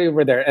great story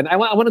over there. And I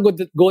want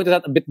to go into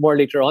that a bit more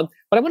later on.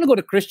 But I want to go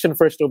to Christian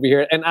first over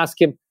here and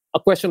ask him a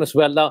question as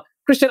well. Now,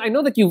 Christian, I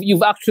know that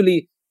you've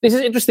actually, this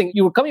is interesting.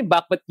 You were coming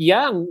back, but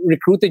Yang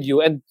recruited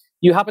you and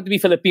you happen to be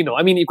Filipino.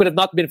 I mean, you could have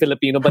not been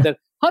Filipino, but then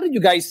how did you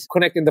guys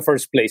connect in the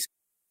first place?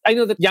 I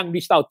know that Yang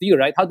reached out to you,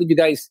 right? How did you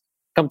guys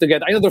come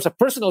together? I know there's a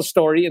personal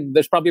story and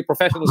there's probably a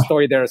professional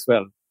story there as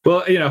well.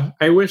 Well,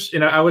 I wish,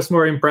 I was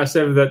more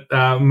impressive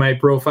that my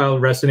profile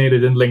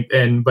resonated in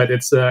LinkedIn, but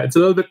it's a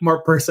little bit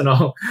more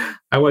personal.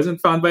 I wasn't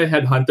found by a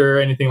headhunter or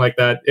anything like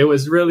that. It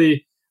was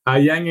really,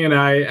 Yang and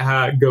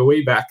I go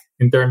way back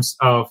in terms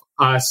of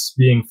us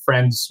being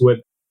friends with,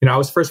 I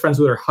was first friends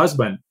with her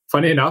husband.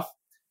 Funny enough,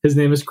 his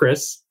name is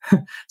Chris.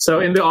 So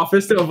in the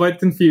office, to avoid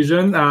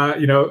confusion,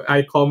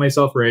 I call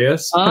myself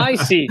Reyes. I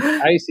see.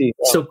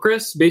 So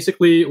Chris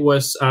basically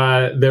was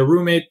the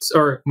roommate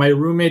or my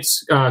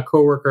roommate's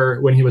coworker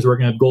when he was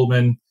working at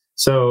Goldman.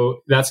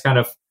 So that's kind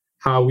of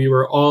how we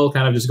were all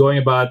kind of just going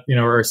about,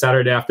 our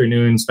Saturday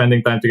afternoon,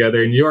 spending time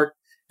together in New York.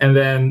 And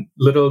then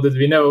little did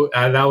we know,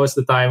 that was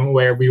the time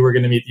where we were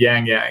going to meet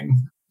Yang.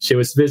 She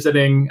was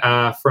visiting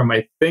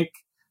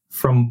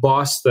from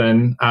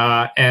Boston,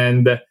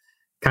 and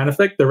kind of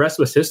the rest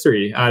was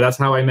history. That's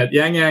how I met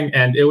Yang.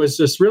 And it was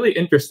just really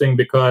interesting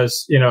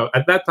because,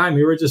 at that time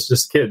we were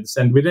just kids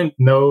and we didn't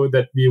know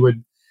that we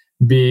would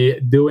be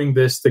doing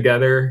this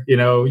together,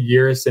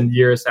 years and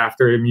years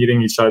after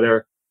meeting each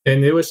other.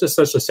 And it was just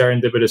such a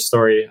serendipitous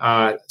story.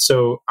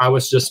 So I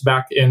was just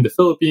back in the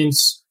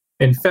Philippines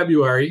in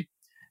February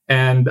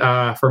and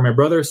for my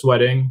brother's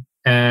wedding.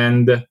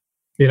 And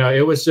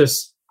It was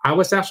just, I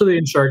was actually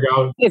in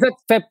Siargao. Is that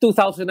Feb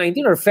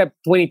 2019 or Feb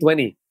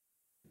 2020?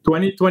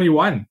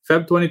 2021,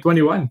 Feb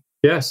 2021.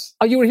 Yes.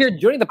 Oh, you were here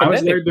during the I was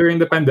pandemic? there during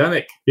the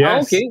pandemic.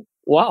 Yes. Oh, okay.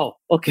 Wow.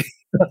 Okay.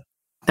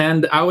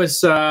 And I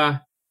was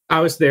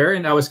there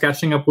and I was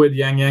catching up with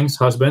Yang Yang's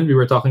husband. We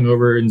were talking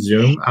over in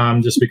Zoom,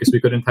 just because we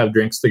couldn't have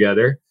drinks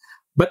together.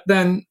 But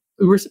then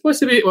it was supposed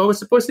to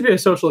be a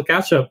social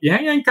catch up.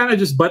 Yang Yang kind of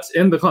just butts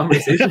in the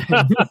conversation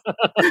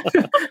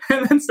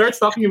and then starts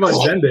talking about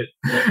Xendit.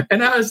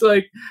 And I was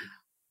like,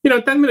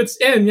 10 minutes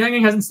in, Yang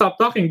Yang hasn't stopped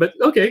talking, but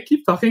okay,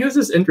 keep talking. This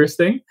is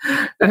interesting.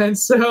 And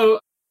so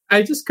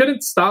I just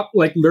couldn't stop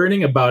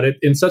learning about it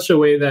in such a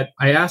way that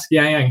I asked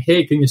Yang Yang,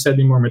 hey, can you send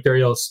me more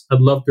materials?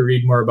 I'd love to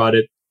read more about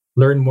it,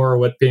 learn more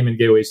what payment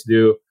gateways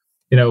do,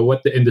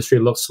 what the industry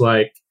looks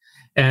like.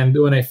 And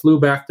when I flew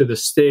back to the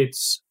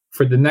States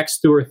for the next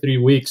 2 or 3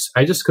 weeks,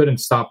 I just couldn't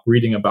stop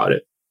reading about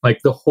it.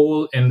 The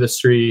whole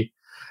industry,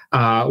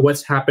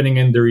 what's happening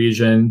in the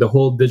region, the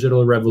whole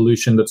digital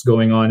revolution that's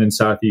going on in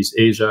Southeast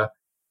Asia.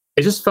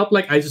 It just felt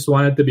like I just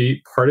wanted to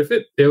be part of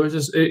it. It was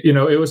just, it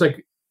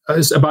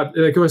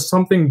was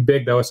something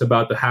big that was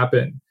about to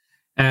happen.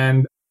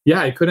 And yeah,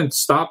 I couldn't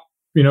stop,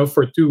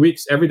 for 2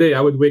 weeks. Every day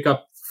I would wake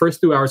up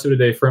first 2 hours of the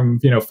day from,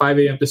 5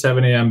 a.m. to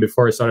 7 a.m.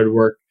 before I started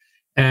work.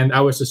 And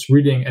I was just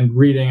reading and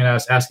I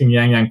was asking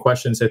Yang Yang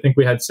questions. I think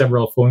we had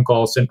several phone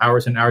calls and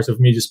hours of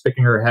me just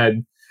picking her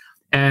head.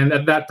 And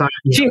at that time,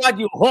 she had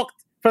you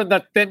hooked from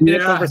that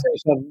 10-minute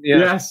conversation. Yeah.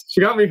 Yes, she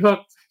got me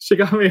hooked.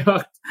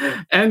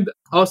 And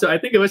also, I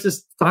think it was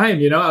just time,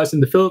 I was in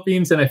the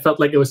Philippines and I felt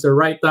like it was the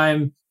right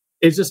time.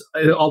 It's just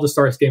all the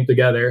stars came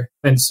together.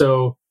 And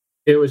so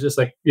it was just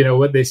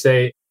what they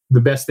say,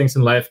 the best things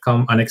in life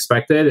come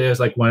unexpected. It was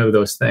one of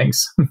those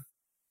things.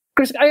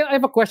 Chris, I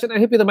have a question. I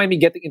hope you don't mind me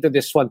getting into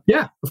this one.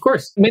 Yeah, of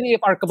course. Many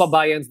of our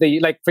kababayans, they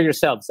for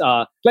yourselves,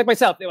 like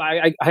myself,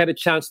 I had a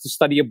chance to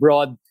study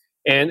abroad,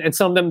 and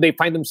some of them, they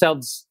find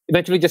themselves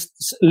eventually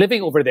just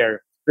living over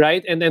there,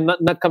 right? And then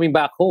not coming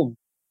back home.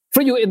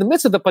 For you, in the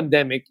midst of the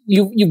pandemic,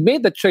 you've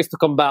made the choice to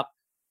come back.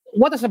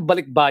 What is a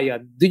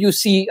balikbayan? Do you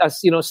see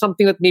as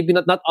something that maybe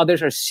not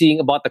others are seeing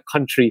about the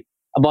country,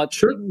 about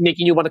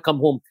making you want to come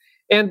home?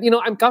 And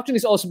I'm couching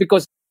this also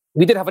because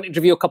we did have an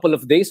interview a couple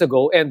of days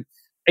ago, and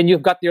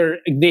you've got your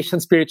Ignatian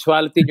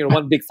spirituality and your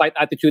one big fight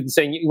attitude and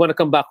saying you want to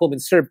come back home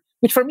and serve,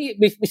 which for me,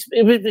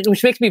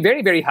 which makes me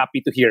very, very happy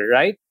to hear,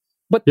 right?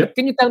 But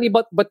can you tell me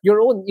about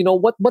your own,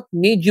 what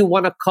made you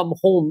want to come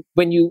home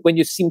when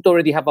you seem to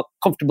already have a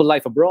comfortable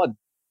life abroad?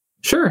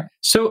 Sure.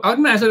 So I'm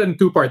going to answer that in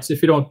 2 parts,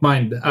 if you don't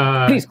mind,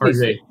 please.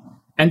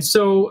 And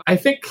so I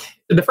think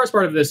the first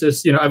part of this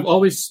is, I've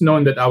always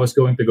known that I was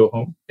going to go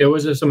home. It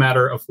was just a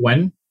matter of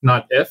when,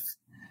 not if.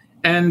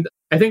 And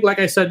I think, like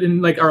I said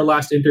in our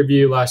last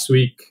interview last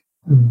week,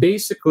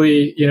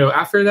 basically,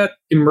 after that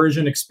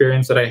immersion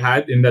experience that I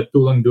had in that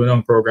Tulang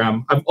Dunong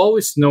program, I've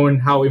always known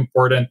how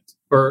important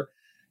or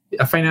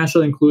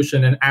financial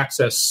inclusion and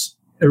access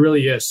it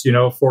really is,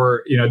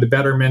 for, the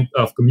betterment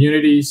of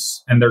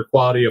communities and their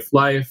quality of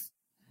life.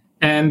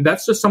 And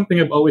that's just something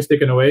I've always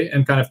taken away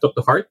and kind of took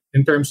to heart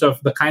in terms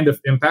of the kind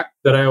of impact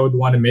that I would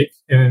want to make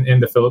in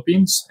the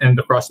Philippines and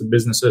across the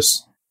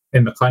businesses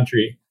in the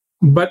country.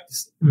 But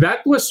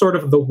that was sort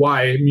of the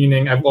why,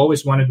 meaning I've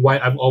always wanted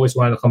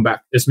to come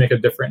back, is make a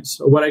difference.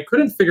 What I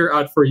couldn't figure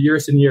out for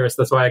years and years,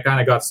 that's why I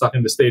kind of got stuck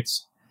in the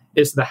States,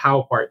 is the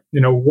how part.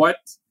 What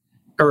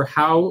or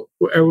how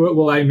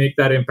will I make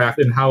that impact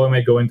and how am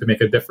I going to make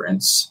a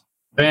difference?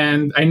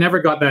 And I never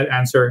got that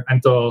answer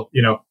until,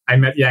 I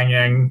met Yang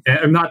Yang,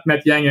 not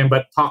met Yang Yang,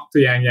 but talked to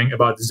Yang Yang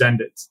about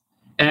Xendit.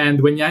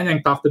 And when Yang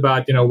Yang talked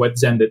about, what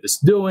Xendit is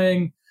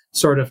doing,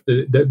 sort of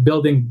the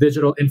building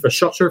digital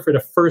infrastructure for the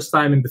first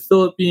time in the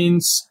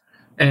Philippines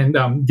and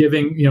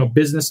giving,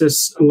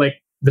 businesses like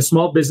the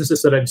small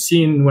businesses that I've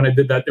seen when I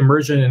did that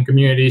immersion in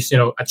communities,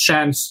 a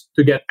chance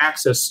to get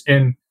access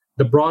in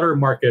the broader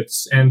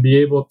markets and be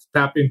able to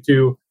tap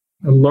into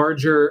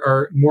larger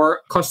or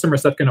more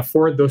customers that can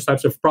afford those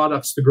types of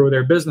products to grow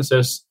their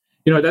businesses,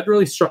 that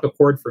really struck a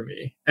chord for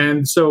me.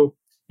 And so,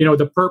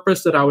 the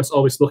purpose that I was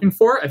always looking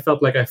for, I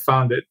felt like I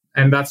found it.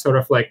 And that's sort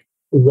of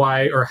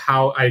why or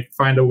how I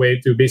find a way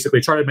to basically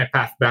charted my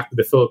path back to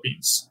the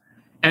Philippines.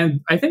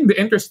 And I think the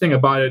interesting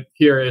about it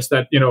here is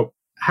that,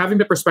 having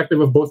the perspective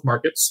of both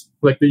markets,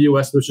 like the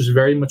US, which is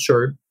very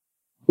mature,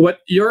 what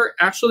you're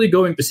actually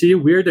going to see,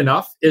 weird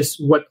enough, is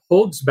what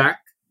holds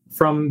back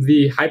from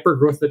the hyper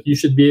growth that you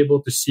should be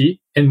able to see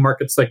in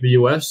markets like the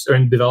US or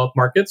in developed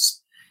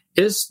markets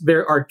is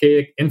their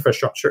archaic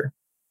infrastructure.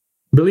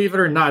 Believe it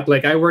or not,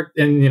 I worked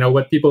in,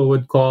 what people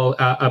would call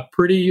a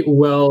pretty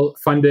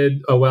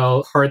well-funded,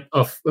 heart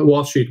of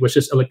Wall Street, which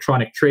is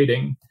electronic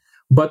trading.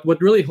 But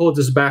what really holds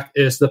us back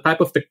is the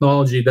type of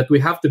technology that we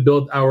have to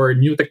build our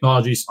new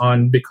technologies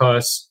on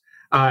because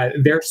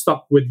they're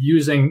stuck with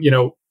using,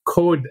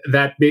 code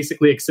that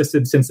basically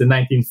existed since the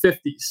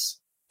 1950s.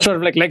 Sort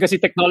of like legacy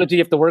technology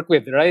you have to work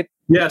with, right?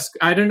 Yes,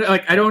 I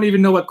don't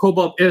even know what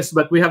Cobalt is,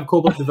 but we have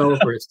Cobalt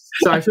developers.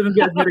 So I shouldn't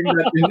be admitting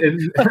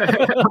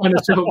that on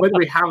the show, but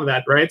we have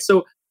that, right?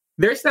 So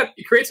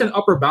it creates an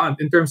upper bound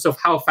in terms of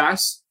how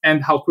fast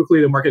and how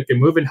quickly the market can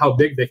move and how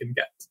big they can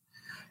get.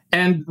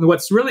 And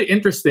what's really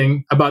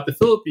interesting about the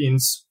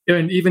Philippines,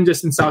 and even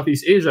just in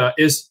Southeast Asia,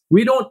 is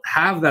we don't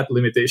have that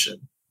limitation,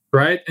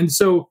 right? And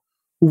so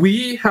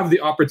we have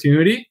the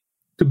opportunity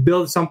to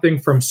build something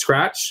from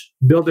scratch,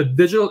 build a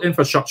digital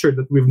infrastructure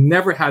that we've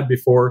never had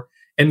before,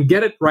 and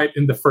get it right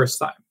in the first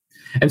time.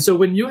 And so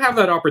when you have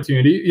that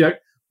opportunity,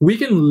 we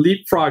can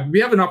leapfrog.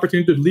 We have an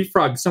opportunity to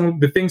leapfrog some of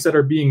the things that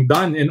are being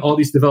done in all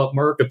these developed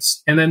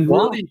markets, and then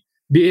really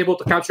be able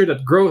to capture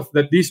that growth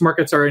that these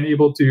markets are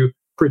unable to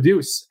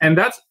produce. And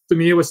that, to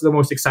me, was the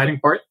most exciting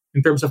part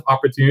in terms of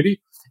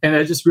opportunity. And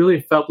I just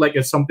really felt like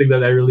it's something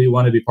that I really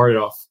want to be part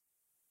of.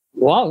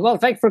 Wow. Well,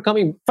 thanks for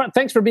coming.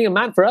 Thanks for being a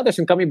man for others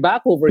and coming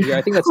back over here.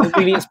 I think that's a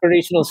really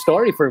inspirational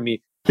story for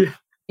me.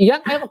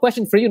 Yang, I have a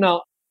question for you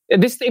now.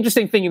 This is the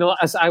interesting thing,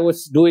 as I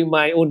was doing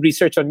my own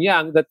research on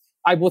Yang, that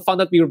I both found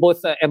that we were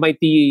both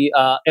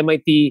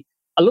MIT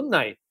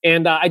alumni.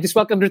 And I just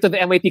welcomed her to the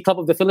MIT Club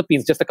of the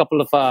Philippines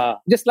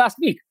just last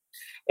week.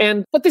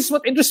 But this is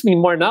what interests me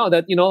more now,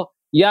 that,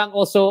 Yang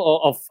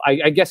also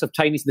I guess of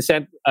Chinese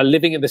descent,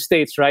 living in the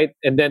States, right?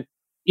 And then,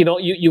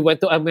 you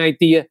went to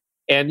MIT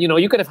and,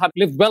 you could have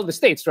lived well in the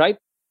States, right?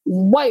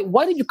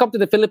 Why did you come to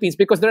the Philippines?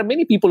 Because there are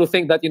many people who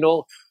think that,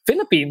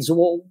 Philippines,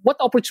 what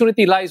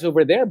opportunity lies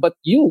over there? But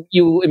you,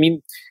 I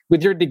mean,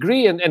 with your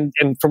degree and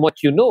from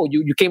what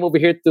you came over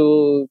here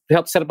to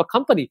help set up a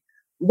company.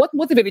 What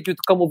motivated you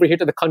to come over here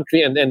to the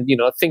country and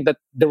think that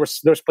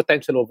there's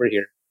potential over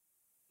here?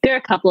 There are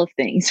a couple of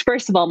things.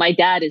 First of all, my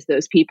dad is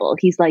those people.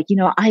 He's like,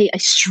 I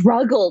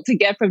struggled to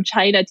get from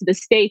China to the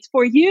States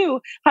for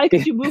you. How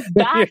could you move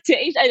back to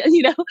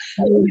Asia?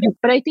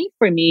 But I think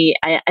for me,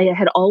 I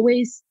had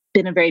always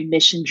been a very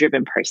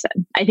mission-driven person.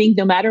 I think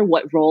no matter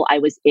what role I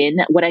was in,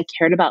 what I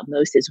cared about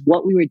most is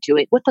what we were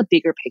doing, what the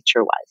bigger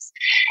picture was.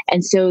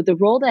 And so the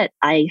role that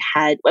I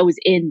was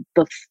in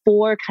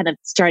before kind of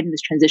starting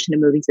this transition to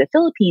moving to the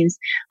Philippines,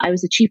 I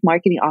was the chief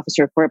marketing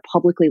officer for a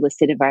publicly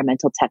listed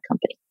environmental tech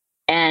company.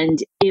 And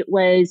it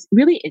was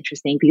really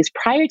interesting because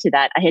prior to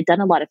that, I had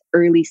done a lot of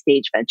early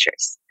stage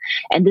ventures.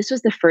 And this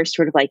was the first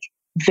sort of like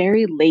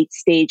very late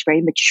stage,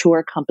 very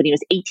mature company. It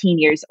was 18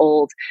 years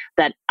old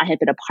that I had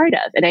been a part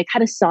of. And I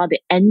kind of saw the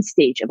end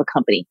stage of a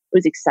company. It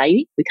was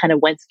exciting. We kind of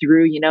went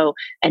through,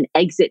 an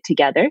exit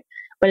together.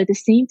 But at the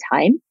same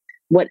time,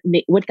 what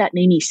that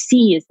made me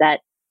see is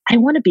that I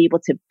want to be able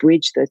to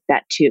bridge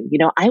that too.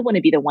 I want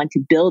to be the one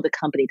to build a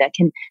company that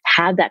can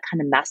have that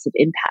kind of massive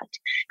impact.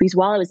 Because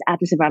while I was at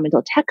this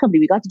environmental tech company,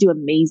 we got to do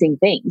amazing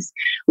things.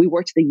 We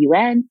worked with the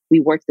UN.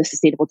 We worked with the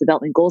Sustainable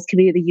Development Goals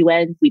Committee of the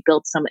UN. We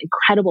built some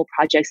incredible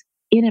projects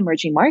in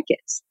emerging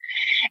markets.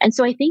 And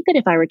so I think that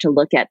if I were to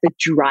look at the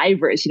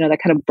drivers, that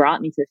kind of brought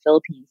me to the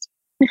Philippines,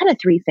 there are kind of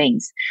three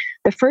things.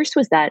 The first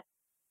was that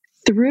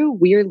through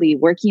weirdly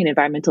working in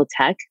environmental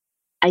tech,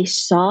 I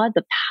saw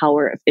the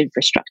power of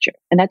infrastructure.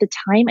 And at the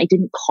time, I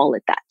didn't call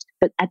it that.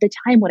 But at the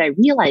time, what I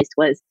realized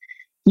was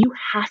you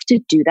have to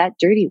do that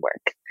dirty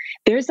work.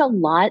 There's a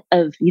lot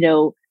of,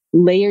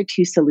 layer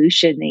 2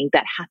 solutioning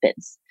that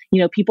happens.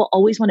 People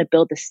always want to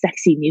build the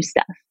sexy new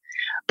stuff.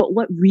 But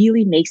what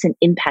really makes an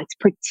impact,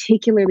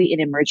 particularly in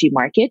emerging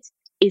markets,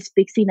 is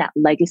fixing that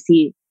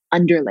legacy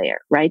underlayer,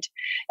 right?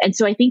 And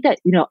so I think that,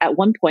 at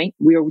one point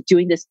we were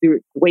doing this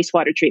through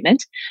wastewater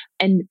treatment.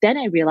 And then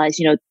I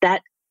realized,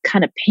 that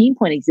kind of pain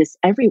point exists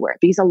everywhere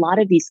because a lot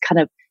of these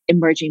kind of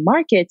emerging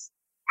markets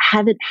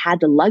haven't had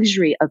the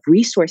luxury of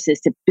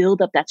resources to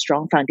build up that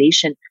strong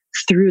foundation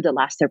through the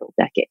last several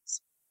decades.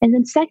 And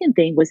then second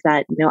thing was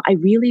that, I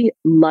really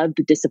loved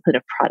the discipline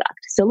of product.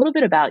 So a little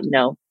bit about,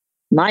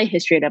 my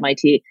history at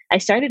MIT. I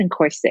started in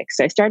course 6.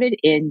 So I started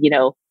in,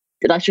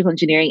 electrical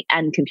engineering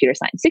and computer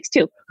science,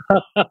 6-2.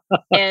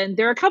 And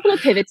there were a couple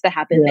of pivots that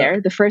happened there.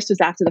 The first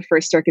was after the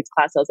first circuits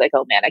class. I was like,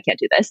 oh man, I can't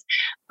do this.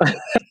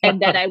 And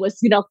then I was,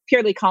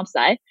 purely comp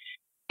sci.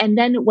 And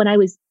then when I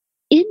was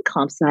in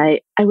comp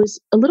sci, I was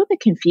a little bit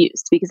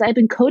confused because I've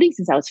been coding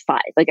since I was 5.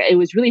 Like it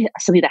was really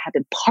something that had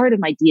been part of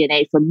my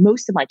DNA for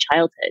most of my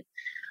childhood.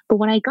 But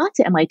when I got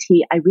to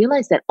MIT, I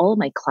realized that all of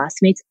my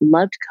classmates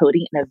loved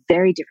coding in a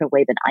very different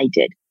way than I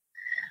did.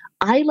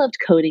 I loved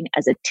coding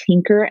as a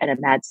tinker and a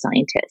mad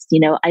scientist.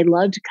 I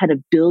loved kind of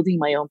building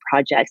my own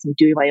projects and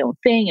doing my own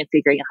thing and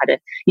figuring out how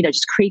to,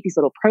 just create these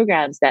little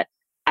programs that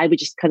I would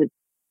just kind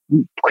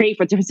of create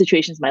for different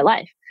situations in my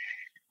life.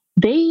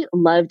 They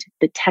loved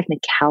the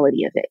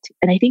technicality of it.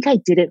 And I think I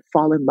didn't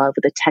fall in love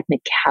with the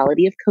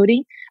technicality of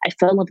coding. I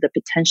fell in love with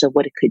the potential of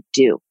what it could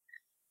do.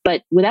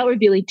 But without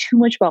revealing too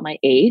much about my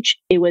age,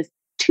 it was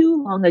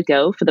too long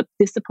ago for the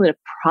discipline of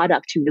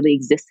product to really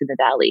exist in the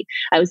Valley.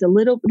 I was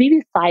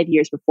maybe 5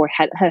 years before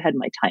I had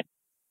my time.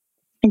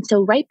 And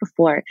so right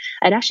before,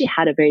 I'd actually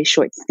had a very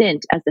short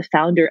stint as the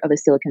founder of a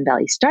Silicon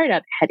Valley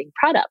startup heading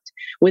product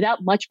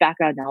without much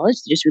background knowledge.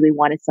 They just really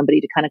wanted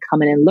somebody to kind of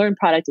come in and learn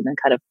product and then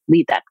kind of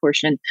lead that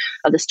portion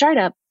of the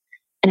startup.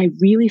 And I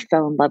really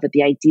fell in love with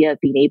the idea of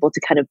being able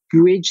to kind of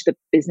bridge the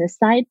business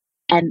side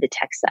and the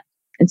tech side.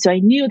 And so I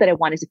knew that I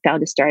wanted to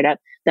found a startup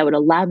that would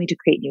allow me to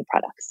create new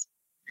products.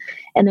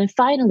 And then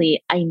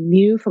finally, I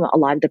knew from a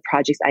lot of the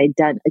projects I had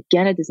done,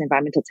 again, at this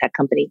environmental tech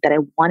company, that I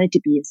wanted to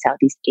be in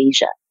Southeast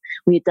Asia.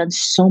 We had done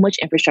so much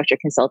infrastructure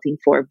consulting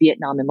for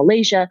Vietnam and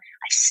Malaysia.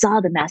 I saw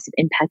the massive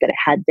impact that it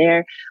had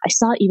there. I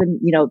saw even,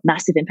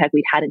 massive impact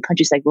we'd had in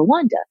countries like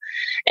Rwanda.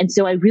 And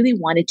so I really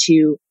wanted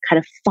to kind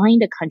of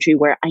find a country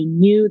where I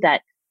knew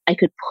that I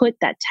could put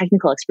that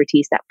technical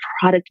expertise, that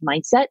product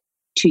mindset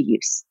to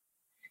use.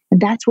 And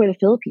that's where the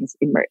Philippines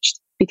emerged.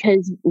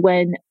 Because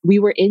when we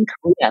were in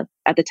Korea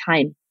at the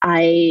time,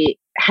 I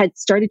had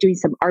started doing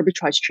some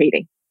arbitrage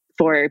trading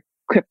for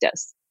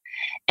cryptos.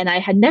 And I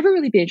had never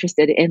really been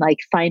interested in like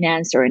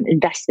finance or in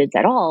investments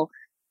at all.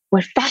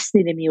 What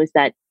fascinated me was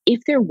that if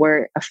there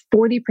were a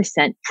 40%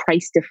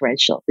 price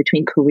differential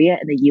between Korea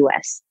and the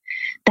US,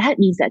 that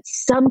means that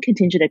some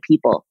contingent of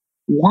people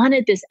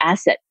wanted this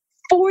asset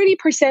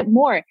 40%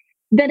 more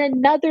than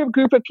another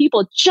group of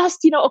people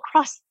just,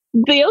 across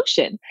the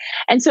ocean.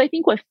 And so I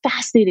think what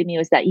fascinated me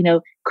was that,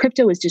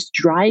 crypto was just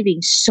driving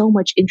so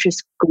much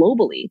interest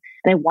globally,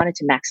 and I wanted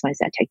to maximize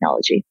that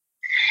technology.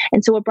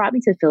 And so what brought me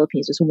to the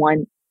Philippines was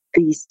one,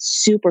 these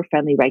super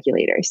friendly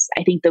regulators.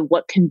 I think that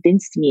what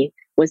convinced me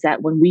was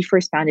that when we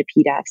first founded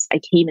PDAX, I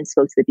came and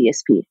spoke to the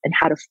BSP and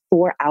had a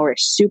 4-hour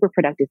super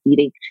productive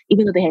meeting,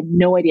 even though they had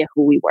no idea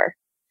who we were.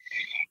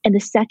 And the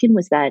second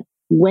was that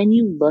when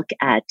you look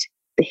at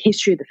the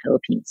history of the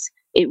Philippines,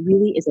 it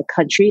really is a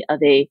country of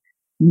a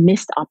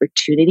missed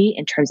opportunity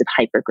in terms of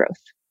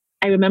hypergrowth.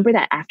 I remember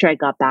that after I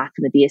got back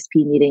from the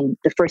BSP meeting,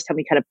 the first time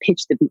we kind of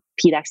pitched the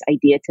PDAX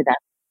idea to them,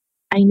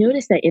 I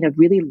noticed that in a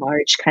really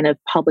large kind of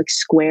public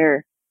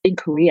square in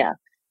Korea,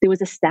 there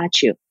was a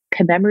statue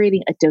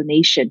commemorating a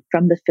donation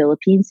from the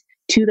Philippines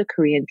to the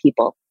Korean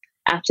people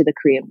after the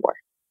Korean War.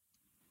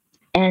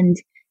 And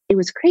it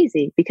was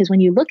crazy because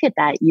when you look at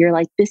that, you're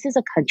like, this is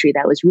a country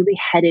that was really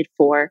headed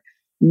for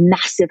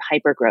massive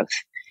hypergrowth,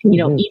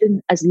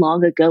 even as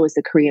long ago as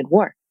the Korean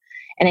War.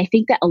 And I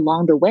think that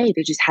along the way,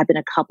 there just had been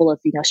a couple of,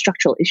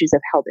 structural issues that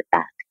held it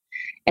back.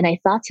 And I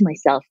thought to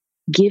myself,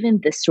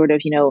 given this sort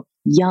of,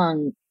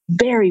 young,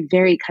 very,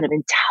 very kind of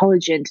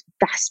intelligent,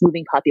 fast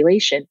moving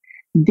population,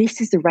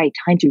 this is the right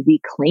time to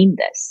reclaim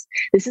this.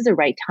 This is the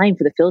right time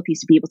for the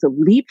Philippines to be able to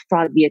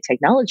leapfrog via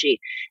technology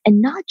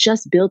and not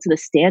just build to the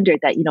standard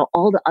that,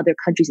 all the other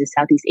countries in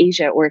Southeast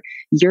Asia or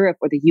Europe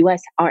or the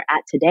US are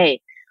at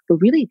today, but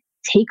really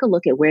take a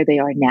look at where they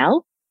are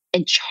now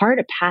and chart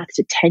a path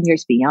to 10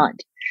 years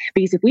beyond.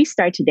 Because if we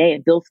start today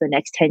and build for the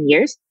next 10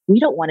 years, we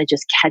don't want to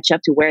just catch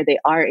up to where they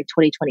are in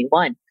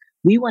 2021.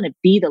 We want to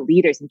be the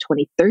leaders in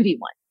 2031.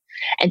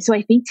 And so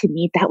I think to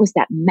me, that was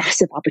that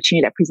massive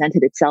opportunity that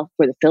presented itself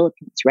for the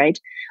Philippines, right?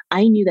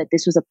 I knew that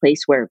this was a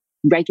place where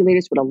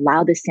regulators would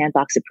allow this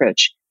sandbox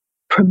approach,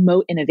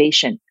 promote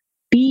innovation,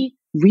 be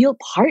real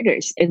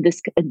partners in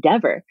this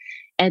endeavor.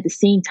 And at the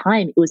same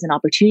time, it was an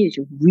opportunity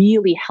to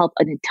really help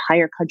an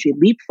entire country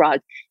leapfrog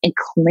and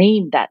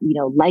claim that,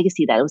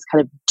 legacy that it was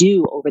kind of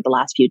due over the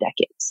last few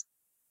decades.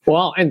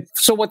 Wow. And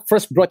so what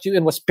first brought you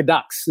in was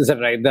PDAX, is that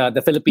right?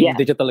 The Philippine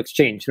Digital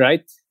Exchange,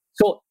 right?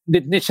 So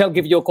did Nichelle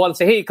give you a call and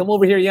say, hey, come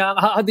over here, Yang?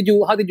 How did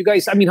you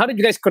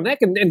guys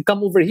connect and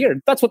come over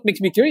here? That's what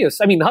makes me curious.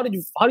 I mean, how did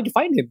you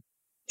find him?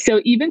 So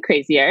even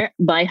crazier,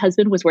 my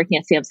husband was working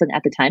at Samsung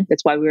at the time.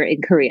 That's why we were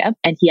in Korea.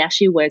 And he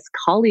actually was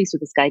colleagues with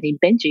this guy named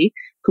Benji,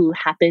 who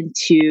happened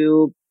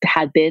to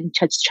have been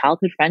such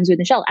childhood friends with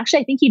Nichelle.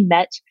 Actually, I think he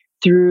met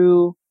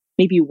through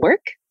maybe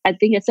work, I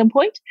think at some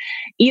point.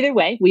 Either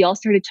way, we all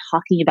started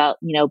talking about,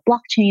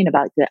 blockchain,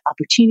 about the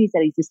opportunities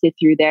that existed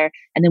through there.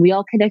 And then we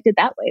all connected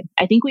that way.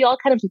 I think we all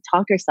kind of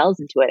talked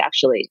ourselves into it,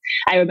 actually.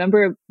 I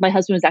remember my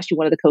husband was actually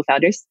one of the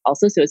co-founders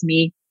also. So it was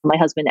me, my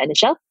husband, and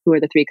Nichelle, who were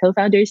the 3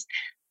 co-founders.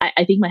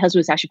 I think my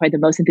husband was actually probably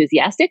the most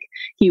enthusiastic.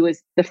 He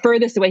was the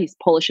furthest away. He's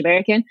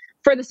Polish-American,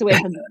 furthest away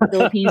from the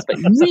Philippines, but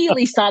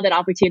really saw that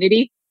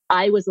opportunity.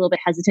 I was a little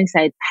bit hesitant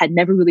because I had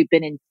never really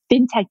been in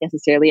fintech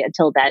necessarily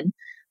until then.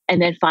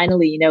 And then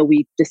finally,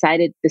 we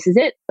decided this is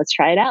it. Let's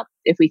try it out.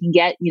 If we can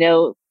get,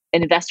 an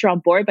investor on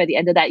board by the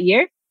end of that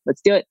year,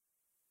 let's do it.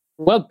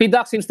 Well,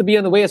 PDAX seems to be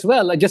on the way as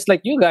well. Just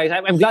like you guys,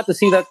 I'm glad to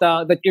see that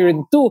that you're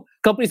in 2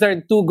 companies that are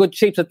in 2 good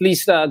shapes, at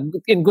least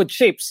in good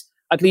shapes,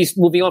 at least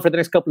moving on for the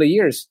next couple of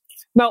years.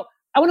 Now,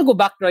 I want to go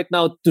back right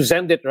now to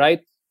Xendit, right?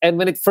 And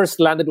when it first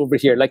landed over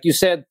here, like you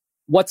said,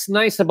 what's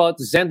nice about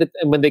Xendit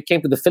and when they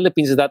came to the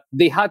Philippines is that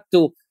they had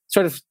to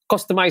sort of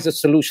customize a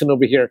solution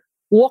over here.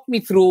 Walk me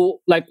through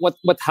like what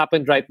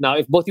happened right now.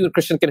 If both you and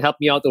Christian can help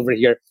me out over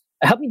here,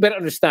 help me better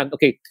understand.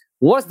 Okay,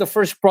 what's the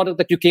first product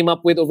that you came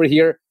up with over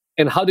here,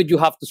 and how did you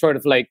have to sort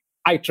of like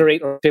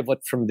iterate or pivot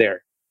from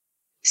there?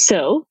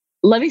 So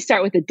let me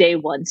start with the day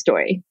one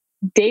story.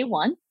 Day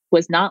one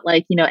was not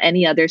like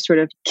any other sort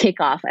of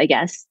kickoff, I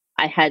guess.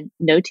 I had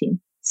no team,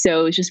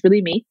 so it was just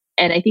really me.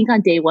 And I think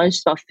on day one, it's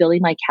just about filling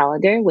my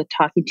calendar with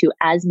talking to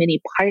as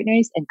many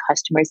partners and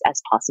customers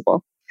as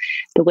possible.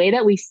 The way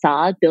that we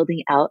saw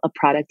building out a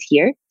product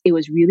here, it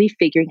was really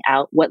figuring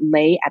out what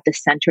lay at the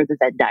center of the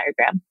Venn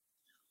diagram.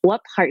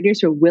 What partners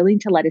were willing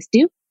to let us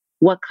do,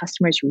 what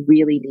customers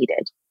really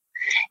needed.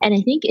 And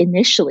I think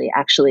initially,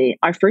 actually,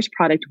 our first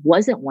product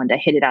wasn't one that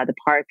hit it out of the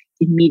park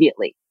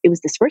immediately. It was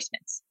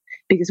disbursements.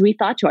 Because we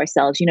thought to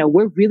ourselves,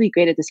 we're really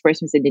great at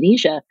disbursements in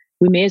Indonesia.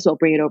 We may as well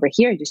bring it over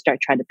here and just start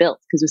trying to build,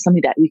 because it was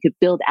something that we could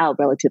build out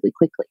relatively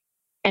quickly.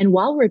 And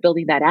while we were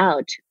building that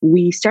out,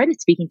 we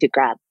started speaking to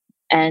Grab.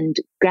 And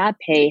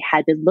GrabPay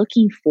had been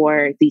looking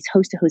for these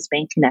host-to-host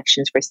bank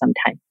connections for some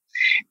time.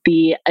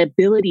 The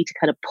ability to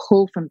kind of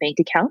pull from bank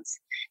accounts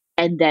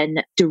and then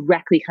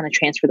directly kind of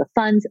transfer the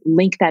funds,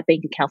 link that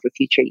bank account for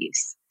future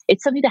use.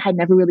 It's something that had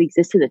never really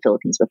existed in the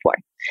Philippines before.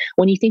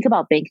 When you think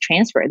about bank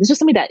transfer, this was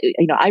something that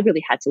I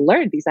really had to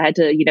learn, because I had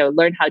to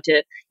learn how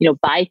to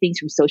buy things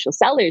from social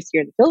sellers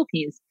here in the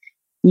Philippines.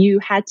 You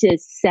had to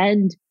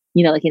send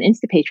like an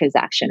InstaPay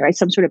transaction, right?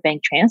 Some sort of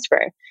bank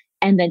transfer,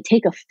 and then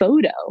take a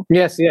photo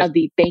of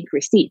the bank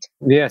receipt.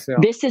 Yes, yeah.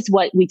 This is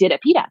what we did at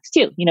PDAX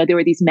too. There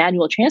were these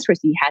manual transfers.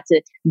 You had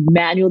to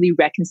manually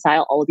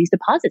reconcile all of these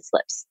deposit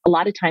slips, a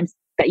lot of times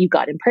that you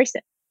got in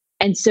person.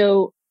 And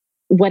so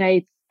when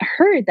I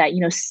heard that,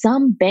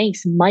 some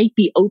banks might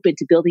be open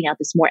to building out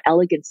this more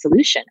elegant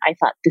solution, I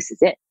thought, this is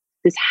it.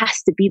 This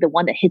has to be the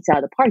one that hits out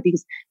of the park,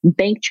 because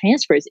bank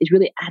transfers is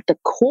really at the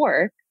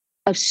core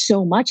of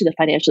so much of the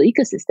financial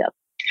ecosystem.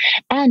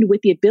 And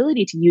with the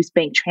ability to use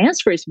bank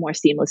transfers more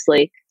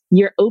seamlessly,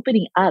 you're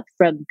opening up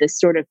from this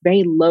sort of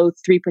very low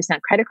 3%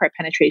 credit card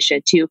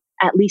penetration to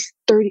at least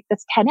 30,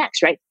 that's 10x,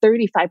 right?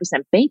 35%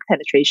 bank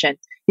penetration.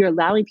 You're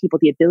allowing people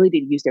the ability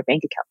to use their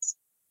bank accounts.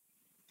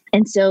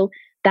 And so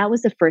that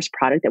was the first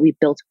product that we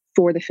built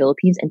for the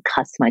Philippines and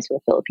customized for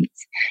the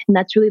Philippines. And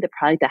that's really the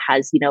product that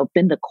has,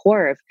 been the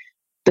core of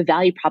the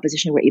value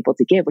proposition we're able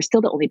to give. We're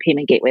still the only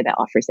payment gateway that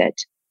offers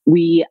it.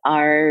 We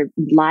are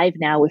live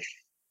now with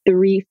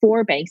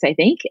 3-4 banks, I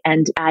think,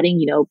 and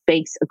adding,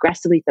 banks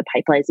aggressively to the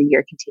pipeline as the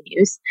year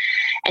continues.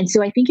 And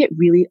so I think it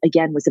really,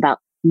 again, was about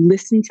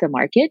listening to the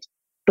market,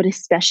 but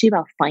especially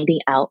about finding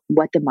out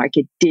what the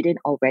market didn't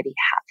already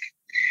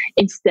have.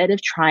 Instead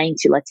of trying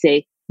to, let's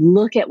say,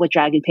 look at what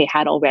DragonPay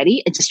had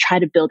already and just try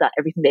to build out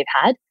everything they've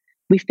had,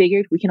 we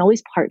figured we can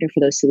always partner for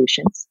those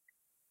solutions.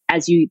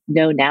 As you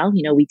know now,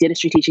 we did a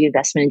strategic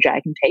investment in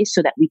DragonPay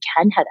so that we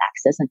can have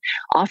access and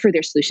offer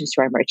their solutions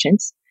to our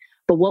merchants.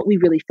 But what we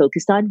really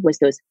focused on was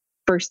those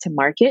first to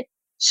market,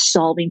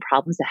 solving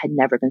problems that had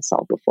never been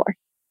solved before.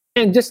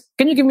 And just,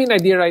 can you give me an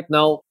idea right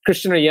now,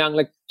 Christian or Yang,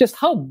 like just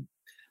how,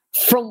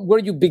 from where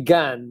you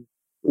began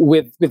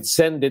with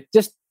Xendit,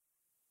 just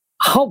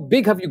how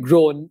big have you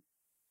grown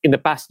in the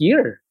past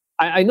year?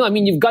 I know,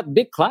 you've got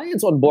big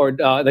clients on board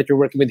that you're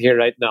working with here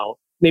right now.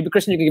 Maybe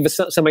Christian, you can give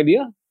us some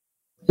idea?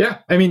 Yeah,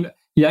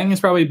 Yang is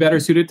probably better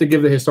suited to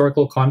give the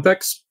historical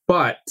context,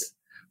 but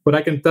what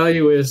I can tell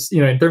you is,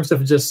 in terms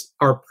of just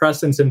our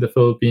presence in the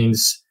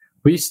Philippines,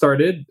 we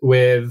started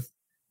with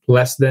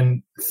less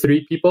than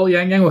 3 people.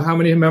 Yang, how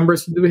many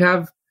members do we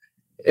have?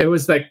 It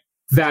was like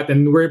that,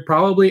 and we're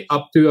probably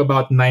up to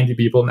about 90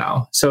 people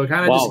now. So it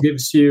kind of just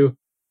gives you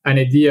an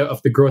idea of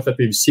the growth that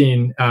we've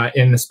seen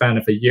in the span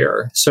of a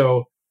year.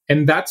 So,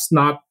 and that's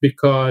not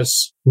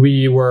because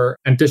we were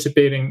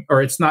anticipating,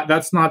 or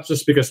that's not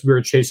just because we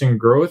were chasing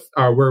growth.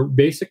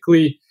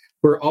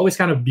 We're always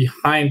kind of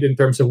behind in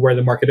terms of where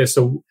the market is.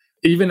 So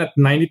even at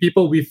 90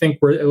 people, we think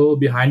we're a little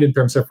behind in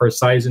terms of our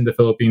size in the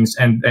Philippines.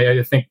 And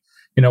I think,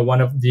 one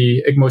of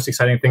the most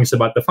exciting things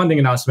about the funding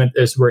announcement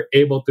is we're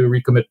able to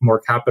recommit more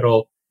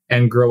capital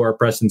and grow our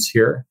presence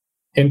here.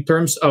 In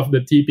terms of the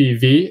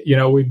TPV,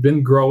 we've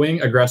been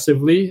growing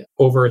aggressively,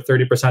 over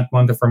 30%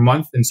 month over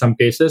month, in some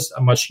cases,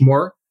 much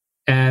more.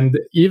 And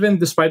even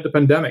despite the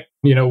pandemic,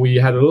 we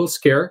had a little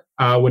scare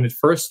when it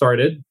first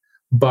started.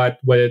 But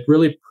what it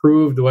really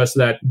proved was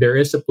that there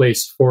is a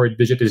place for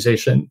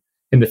digitization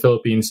in the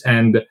Philippines.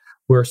 And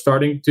we're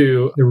starting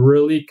to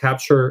really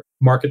capture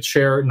market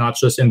share, not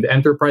just in the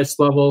enterprise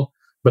level,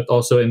 but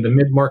also in the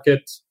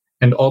mid-market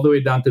and all the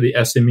way down to the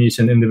SMEs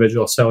and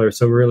individual sellers.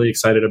 So we're really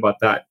excited about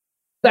that.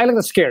 I like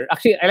the scare.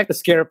 Actually, I like the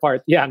scare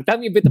part. Yeah, tell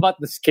me a bit about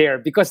the scare,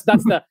 because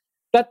that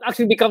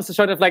actually becomes a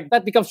sort of like,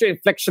 that becomes your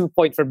inflection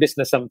point for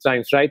business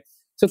sometimes, right?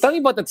 So tell me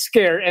about that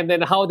scare, and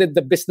then how did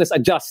the business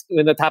adjust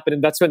when that happened?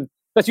 And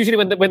that's usually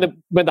when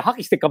the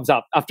hockey stick comes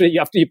up after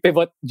you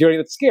pivot during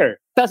that scare.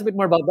 Tell us a bit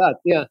more about that.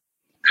 Yeah.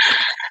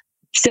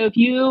 So if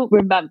you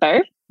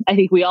remember, I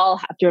think we all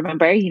have to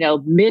remember,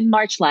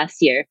 mid-March last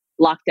year,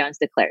 lockdowns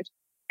declared.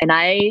 And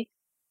I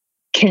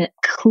can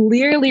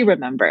clearly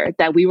remember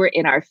that we were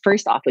in our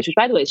first office, which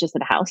by the way is just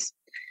in a house.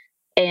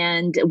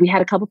 And we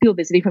had a couple people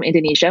visiting from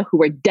Indonesia who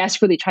were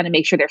desperately trying to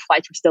make sure their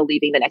flights were still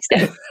leaving the next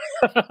day.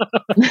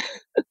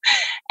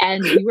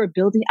 And we were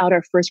building out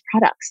our first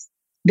products.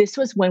 This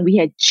was when we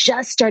had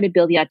just started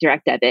building out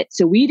direct debit.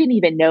 So we didn't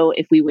even know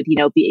if we would,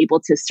 be able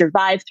to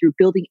survive through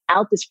building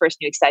out this first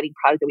new exciting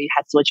product that we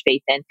had so much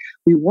faith in.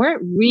 We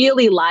weren't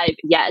really live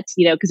yet,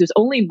 because it was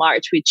only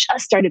March. We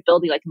just started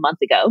building like a month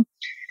ago.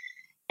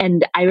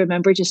 And I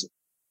remember just,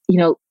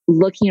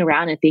 looking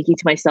around and thinking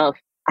to myself,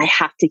 I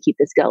have to keep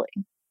this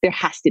going. There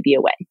has to be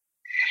a way.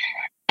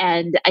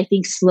 And I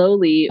think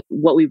slowly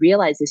what we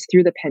realized is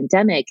through the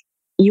pandemic,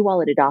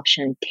 e-wallet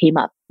adoption came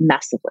up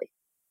massively.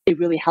 it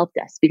really helped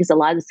us because a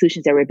lot of the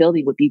solutions that we're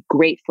building would be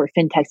great for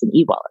fintechs and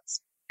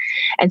e-wallets.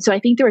 And so I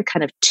think there were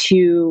kind of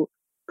two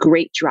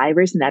great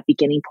drivers in that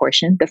beginning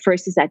portion. The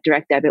first is that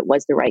direct debit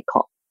was the right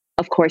call.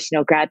 Of course,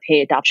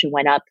 GrabPay adoption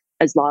went up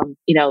as long,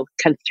 kind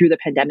of through the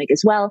pandemic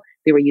as well.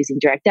 They were using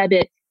direct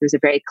debit. There's a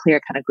very clear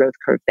kind of growth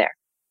curve there.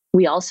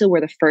 We also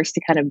were the first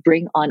to kind of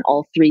bring on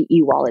all three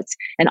e-wallets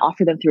and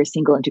offer them through a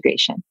single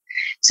integration.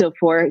 So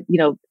for,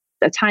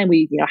 a time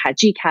we, had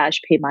Gcash,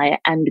 PayMaya,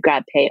 and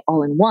GrabPay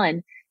all in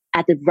one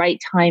at the right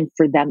time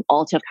for them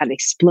all to have kind of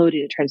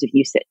exploded in terms of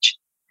usage.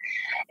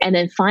 And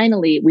then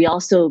finally, we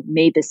also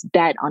made this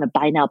bet on a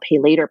buy now, pay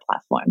later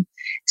platform.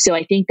 So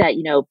I think that,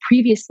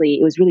 previously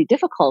it was really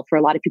difficult for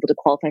a lot of people to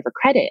qualify for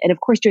credit. And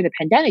of course, during the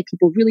pandemic,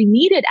 people really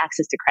needed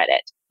access to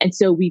credit. And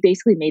so we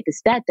basically made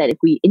this bet that if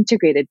we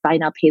integrated buy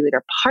now, pay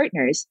later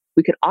partners,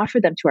 we could offer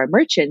them to our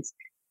merchants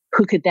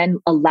who could then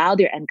allow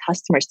their end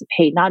customers to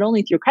pay not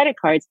only through credit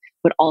cards,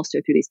 but also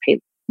through these pay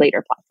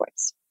later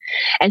platforms.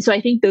 And so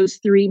I think those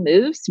three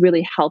moves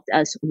really helped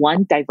us,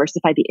 one,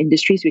 diversify the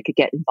industries we could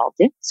get involved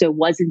in. So it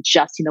wasn't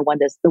just, the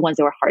ones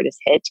that were hardest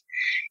hit.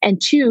 And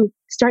two,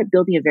 start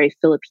building a very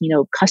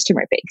Filipino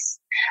customer base.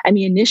 I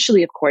mean,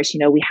 initially, of course,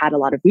 we had a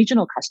lot of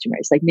regional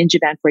customers, like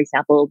Ninja Bank, for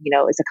example,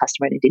 is a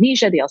customer in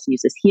Indonesia. They also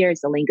use us here.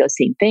 Zalingo,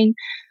 same thing.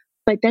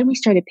 But then we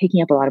started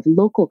picking up a lot of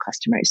local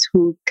customers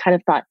who kind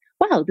of thought,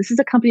 wow, this is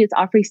a company that's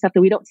offering stuff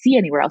that we don't see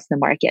anywhere else in the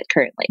market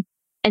currently.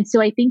 And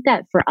so I think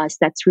that for us,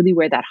 that's really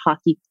where that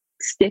hockey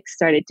stick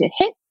started to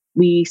hit.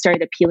 We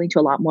started appealing to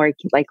a lot more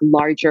like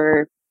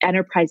larger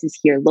enterprises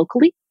here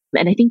locally.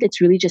 And I think that's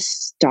really just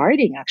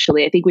starting,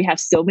 actually. I think we have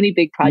so many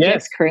big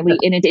projects currently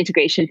in an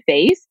integration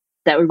phase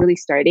that we're really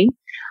starting.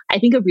 I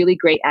think a really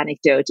great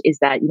anecdote is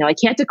that, I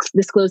can't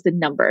disclose the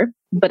number,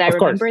 but I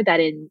remember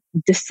that in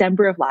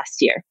December of last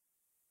year,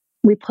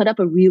 we put up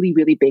a really,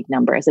 really big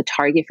number as a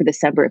target for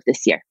December of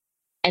this year.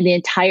 And the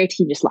entire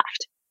team just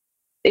laughed.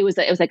 It was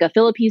like a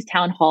Philippines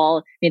town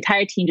hall. The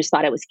entire team just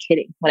thought I was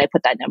kidding when I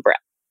put that number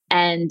up.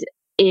 And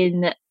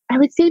I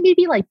would say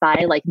maybe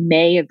by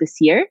May of this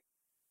year,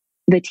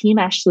 the team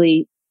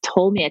actually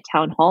told me at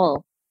town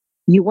hall,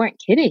 you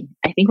weren't kidding.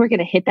 I think we're going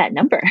to hit that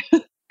number.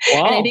 Wow.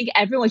 And I think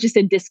everyone was just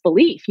in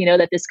disbelief,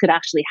 that this could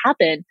actually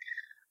happen.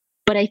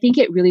 But I think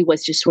it really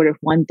was just sort of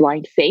one,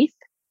 blind faith,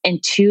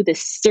 and two, the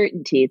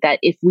certainty that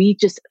if we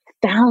just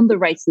found the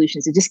right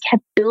solutions and just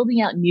kept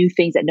building out new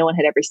things that no one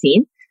had ever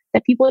seen,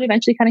 that people would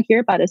eventually kind of hear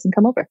about us and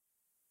come over.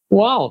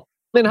 Wow.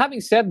 And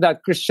having said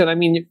that, Christian, I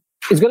mean,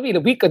 it's going to be the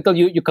week until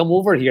you come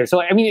over here.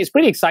 So, I mean, it's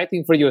pretty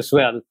exciting for you as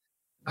well.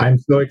 I'm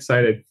so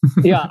excited.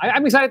 Yeah,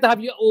 I'm excited to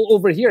have you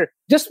over here.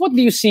 Just what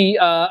do you see?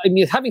 I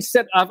mean, having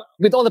said,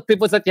 with all the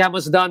pivots that Yam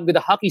has done with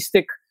the hockey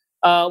stick,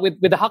 with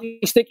the hockey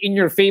stick in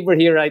your favor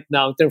here right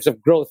now in terms of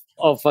growth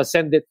of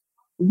Xendit,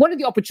 what are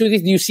the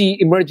opportunities do you see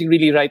emerging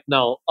really right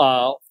now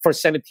for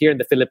Xendit here in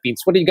the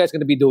Philippines? What are you guys going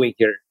to be doing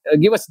here?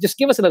 Give us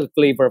a little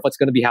flavor of what's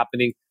going to be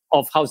happening,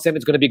 of how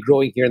Xendit's going to be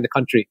growing here in the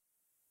country.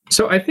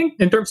 So I think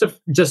in terms of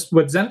just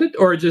with Xendit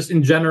or just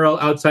in general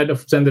outside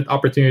of Xendit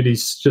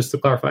opportunities, just to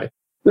clarify.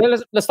 Well,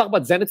 let's talk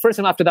about Xendit first,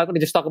 and after that, we'll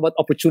just talk about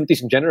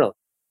opportunities in general.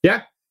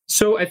 Yeah.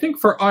 So I think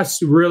for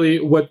us, really,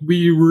 what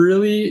we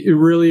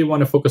really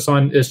want to focus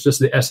on is just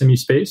the SME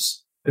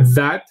space.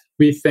 That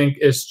we think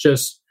is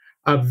just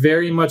a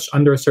very much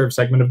underserved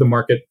segment of the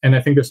market. And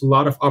I think there's a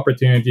lot of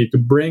opportunity to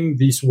bring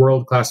these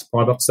world-class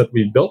products that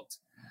we built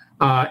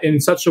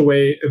in such a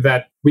way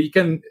that we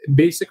can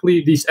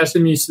basically, these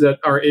SMEs that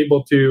are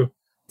able to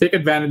take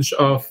advantage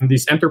of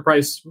these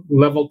enterprise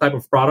level type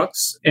of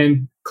products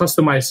and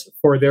customize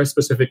for their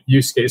specific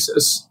use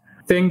cases.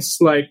 Things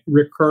like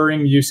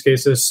recurring use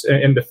cases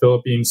in the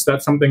Philippines,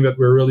 that's something that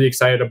we're really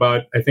excited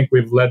about. I think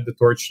we've led the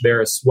torch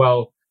there as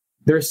well.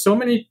 There's so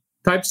many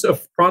types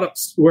of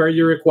products where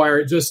you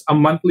require just a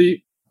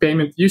monthly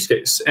payment use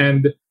case.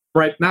 And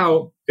right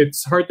now,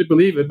 it's hard to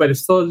believe it, but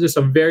it's still just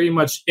a very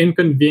much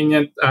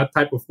inconvenient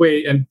type of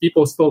way. And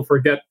people still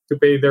forget to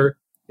pay their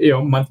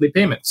monthly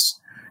payments.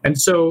 And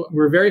so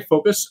we're very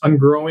focused on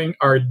growing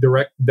our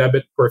direct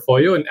debit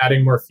portfolio and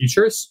adding more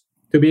features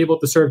to be able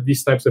to serve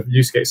these types of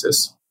use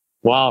cases.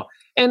 Wow.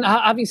 And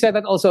having said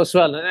that also as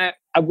well,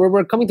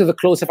 we're coming to the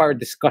close of our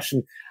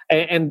discussion.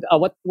 And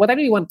what I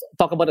really want to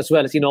talk about as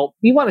well is,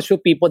 we want to show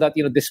people that,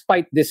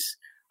 despite this,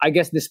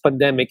 this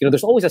pandemic,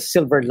 there's always a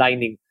silver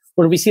lining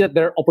where we see that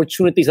there are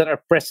opportunities that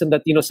are present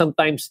that,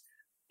 sometimes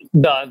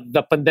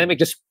the pandemic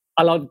just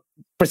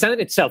presented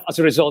itself as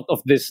a result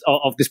of this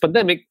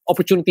pandemic.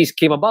 Opportunities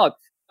came about.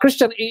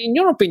 Christian, in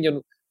your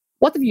opinion,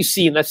 what have you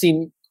seen? I've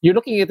seen you're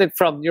looking at it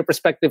from your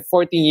perspective,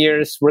 14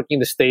 years working in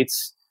the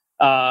States.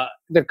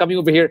 They're coming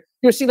over here.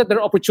 You're seeing that there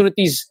are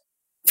opportunities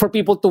for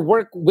people to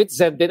work with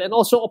Xendit and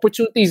also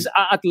opportunities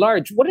at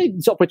large. What are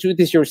these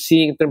opportunities you're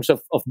seeing in terms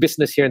of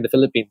business here in the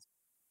Philippines?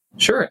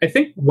 Sure. I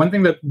think one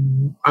thing that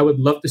I would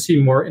love to see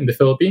more in the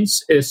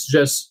Philippines is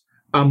just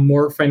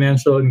more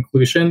financial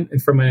inclusion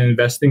from an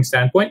investing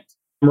standpoint.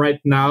 Right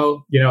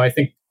now, I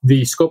think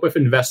the scope of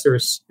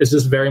investors is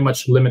just very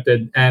much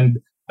limited. And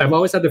I've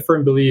always had the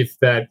firm belief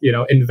that,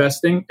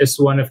 investing is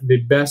one of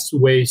the best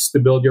ways to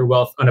build your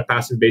wealth on a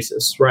passive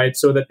basis, right?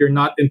 So that you're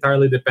not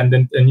entirely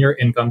dependent on your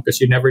income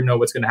because you never know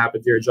what's going to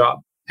happen to your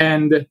job.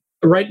 And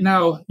right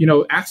now,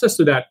 access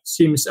to that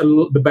seems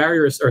the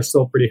barriers are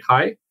still pretty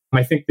high.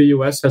 I think the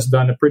US has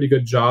done a pretty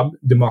good job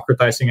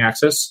democratizing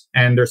access.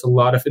 And there's a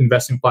lot of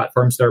investing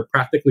platforms that are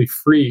practically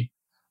free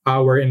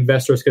where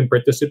investors can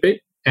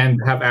participate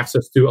and have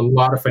access to a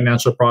lot of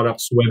financial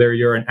products, whether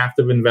you're an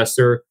active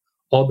investor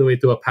all the way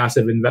to a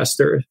passive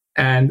investor.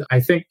 And I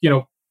think,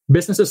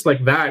 businesses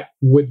like that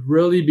would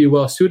really be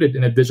well suited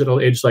in a digital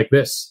age like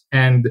this.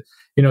 And,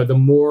 the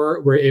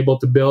more we're able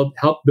to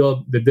help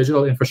build the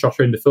digital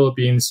infrastructure in the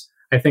Philippines,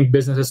 I think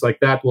businesses like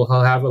that will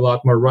have a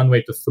lot more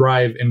runway to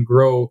thrive and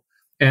grow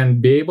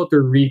and be able to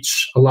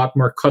reach a lot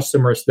more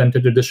customers than the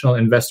traditional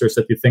investors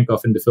that you think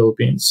of in the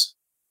Philippines.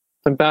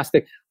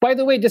 Fantastic. By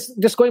the way,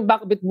 just going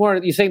back a bit more,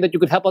 you're saying that you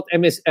could help out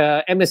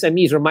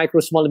MSMEs or micro,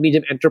 small, and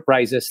medium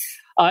enterprises.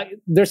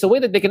 There's a way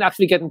that they can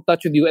actually get in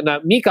touch with you. And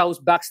Mika, who's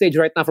backstage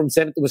right now from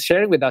Xendit, was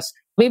sharing with us.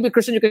 Maybe,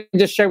 Christian, you can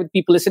just share with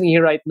people listening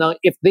here right now,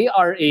 if they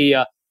are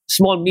a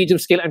small,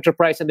 medium-scale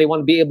enterprise and they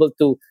want to be able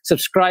to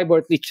subscribe or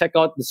at least check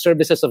out the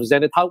services of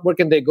Xendit, where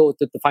can they go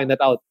to find that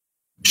out?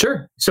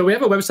 Sure. So we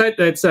have a website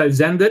that's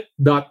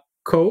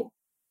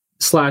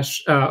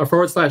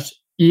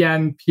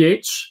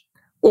xendit.co//ENPH.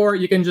 Or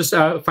you can just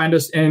find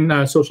us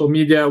in social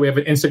media. We have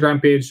an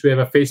Instagram page. We have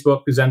a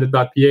Facebook,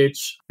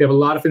 xendit.ph. We have a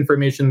lot of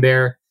information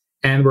there.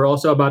 And we're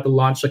also about to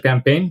launch a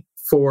campaign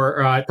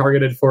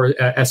targeted for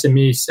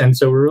SMEs. And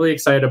so we're really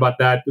excited about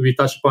that. We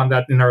touched upon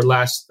that in our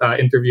last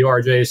interview,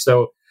 RJ.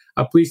 So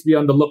please be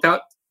on the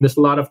lookout. There's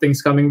a lot of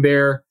things coming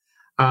there.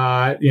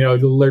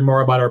 You'll learn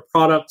more about our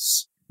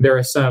products. There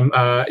are some,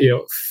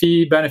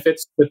 fee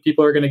benefits that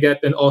people are going to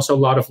get, and also a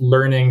lot of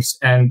learnings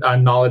and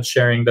knowledge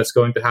sharing that's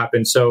going to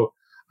happen. So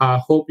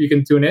hope you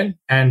can tune in.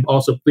 And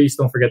also, please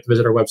don't forget to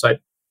visit our website.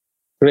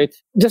 Great.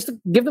 Just to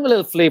give them a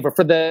little flavor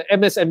for the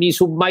MSMEs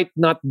who might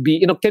not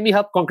be, can we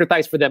help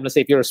concretize for them? Let's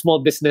say if you're a small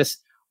business,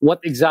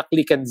 what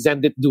exactly can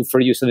Xendit do for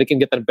you so they can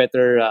get a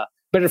better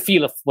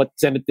feel of what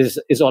Xendit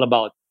is all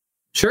about?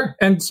 Sure.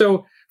 And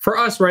so for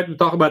us, right, we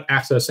talk about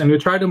access and we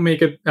try to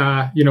make it,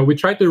 we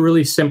try to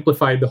really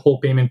simplify the whole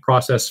payment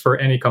process for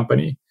any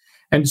company.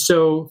 And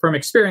so from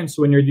experience,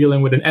 when you're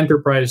dealing with an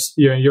enterprise,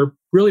 you're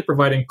really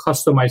providing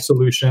customized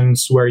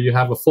solutions where you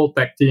have a full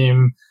tech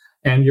team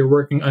and you're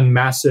working on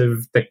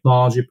massive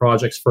technology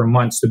projects for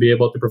months to be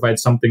able to provide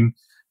something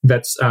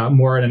that's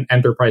more at an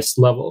enterprise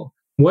level.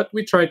 What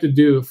we try to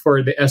do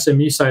for the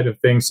SME side of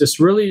things is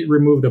really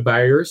remove the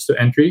barriers to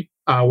entry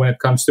when it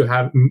comes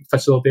to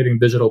facilitating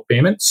digital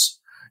payments.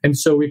 And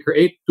so we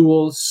create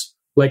tools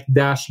like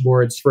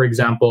dashboards, for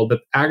example, that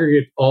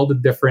aggregate all the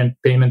different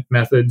payment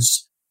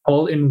methods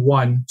all in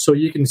one, so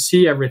you can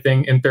see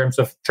everything in terms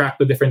of track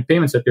the different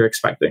payments that you're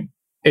expecting.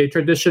 A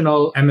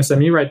traditional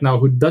MSME right now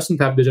who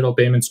doesn't have digital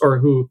payments or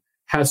who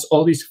has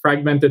all these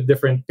fragmented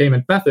different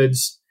payment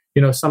methods,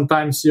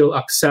 sometimes you'll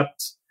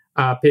accept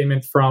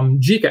payment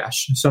from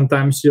GCash.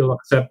 Sometimes you'll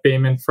accept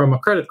payment from a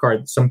credit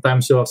card.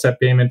 Sometimes you'll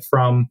accept payment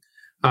from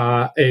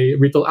a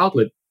retail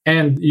outlet.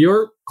 And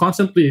you're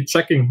constantly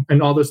checking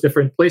in all those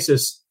different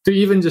places to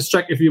even just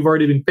check if you've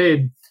already been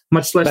paid,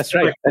 much less That's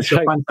right. if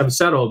the funds have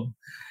settled.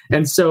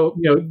 And so,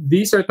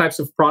 these are types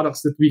of products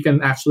that we can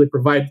actually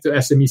provide to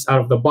SMEs out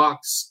of the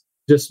box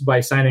just by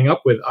signing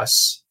up with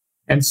us.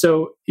 And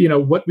so,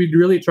 what we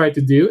really try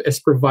to do is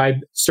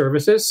provide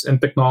services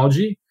and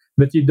technology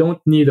that you don't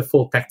need a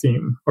full tech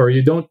team or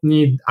you don't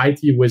need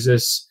IT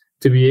whizzes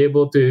to be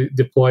able to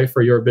deploy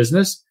for your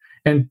business,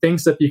 and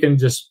things that you can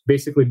just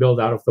basically build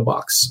out of the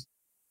box.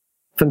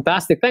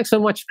 Fantastic. Thanks so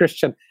much,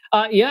 Christian.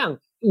 Yang,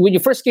 when you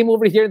first came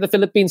over here in the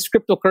Philippines,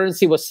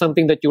 cryptocurrency was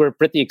something that you were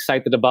pretty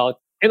excited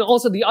about. And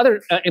also the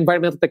other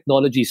environmental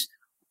technologies.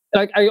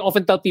 Like I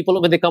often tell people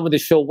when they come on the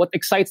show, what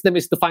excites them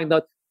is to find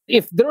out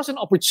if there was an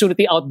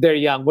opportunity out there,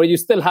 Yang, where you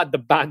still had the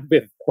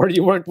bandwidth or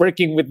you weren't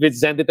working with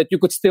Xendit that you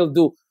could still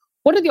do.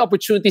 What are the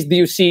opportunities do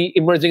you see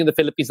emerging in the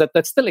Philippines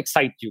that still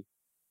excite you?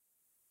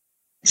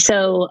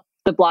 So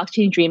the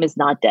blockchain dream is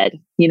not dead.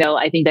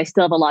 I think I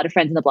still have a lot of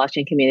friends in the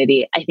blockchain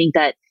community. I think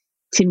that,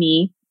 to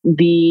me,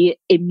 the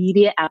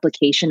immediate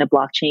application of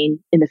blockchain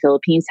in the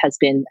Philippines has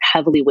been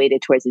heavily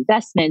weighted towards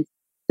investment.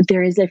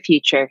 There is a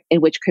future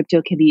in which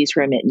crypto can be used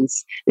for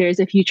remittance. There is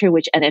a future in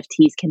which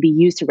NFTs can be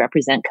used to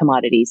represent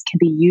commodities, can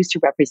be used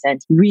to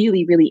represent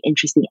really, really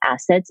interesting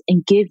assets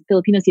and give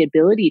Filipinos the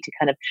ability to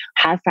kind of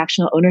have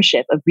fractional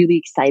ownership of really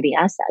exciting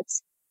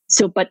assets.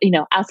 So, but,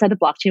 outside the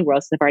blockchain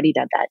world, I've already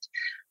done that.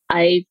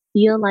 I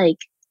feel like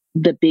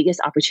the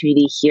biggest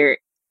opportunity here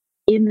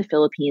in the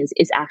Philippines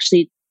is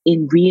actually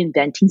in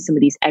reinventing some of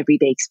these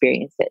everyday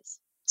experiences.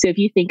 So if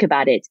you think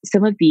about it,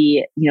 some of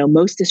the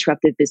most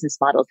disruptive business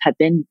models have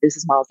been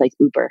business models like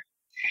Uber,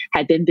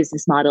 have been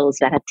business models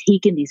that have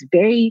taken these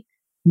very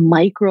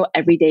micro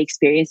everyday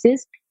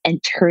experiences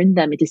and turned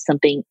them into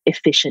something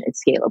efficient and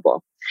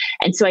scalable.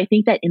 And so I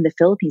think that in the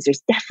Philippines,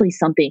 there's definitely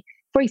something,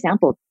 for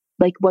example,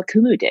 like what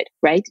Kumu did,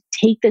 right?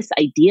 Take this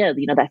idea,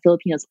 that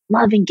Filipinos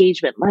love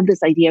engagement, love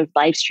this idea of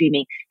live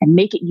streaming and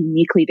make it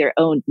uniquely their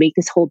own, make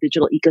this whole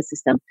digital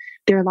ecosystem.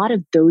 There are a lot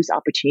of those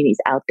opportunities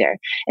out there.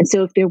 And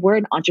so if there were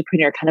an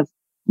entrepreneur kind of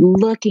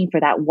looking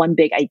for that one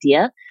big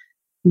idea,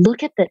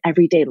 look at the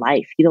everyday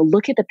life,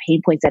 look at the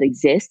pain points that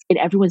exist in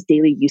everyone's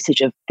daily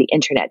usage of the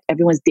internet,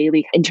 everyone's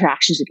daily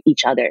interactions with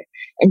each other.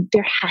 And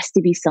there has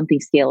to be something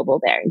scalable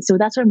there. And so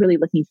that's what I'm really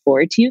looking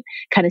forward to,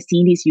 kind of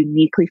seeing these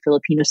uniquely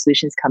Filipino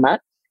solutions come up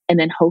and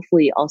then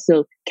hopefully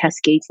also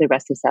cascade to the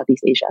rest of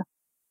Southeast Asia.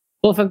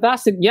 Well,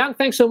 fantastic. Yang,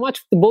 thanks so much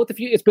to both of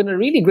you. It's been a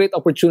really great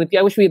opportunity.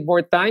 I wish we had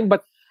more time,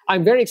 but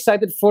I'm very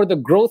excited for the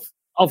growth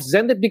of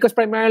Xendit because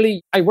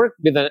primarily I work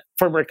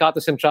for Mercato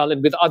Central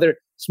and with other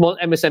small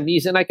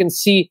MSMEs, and I can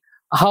see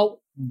how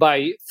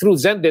through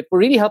Xendit, we're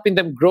really helping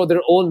them grow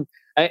their own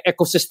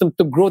ecosystem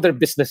to grow their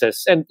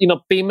businesses. And,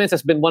 payments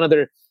has been one of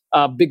their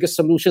biggest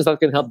solutions that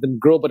can help them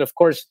grow. But of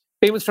course,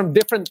 payments from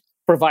different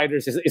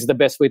providers is the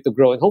best way to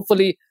grow. And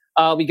hopefully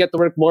we get to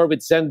work more with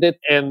Xendit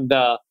and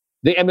the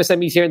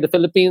MSMEs here in the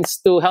Philippines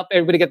to help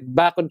everybody get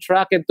back on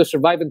track and to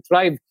survive and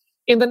thrive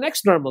in the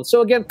next normal.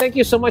 So again, thank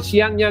you so much,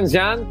 Yang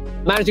Zhang,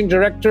 Managing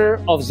Director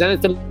of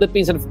Xendit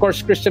Philippines, and of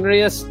course, Christian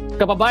Reyes.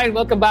 Kababayan,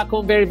 welcome back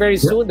home very, very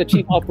soon, the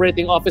Chief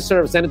Operating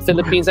Officer of Xendit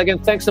Philippines. Again,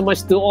 thanks so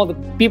much to all the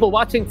people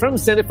watching from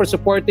Xendit for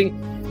supporting.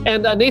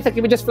 And Nathan,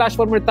 can we just flash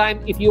one more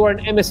time? If you are an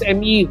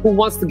MSME who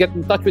wants to get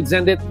in touch with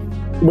Xendit,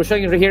 we're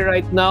showing you here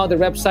right now the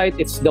website.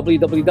 It's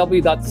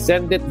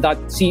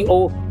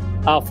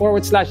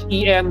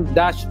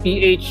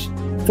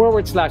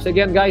www.xendit.co/en-ph/.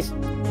 Again, guys,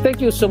 thank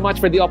you so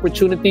much for the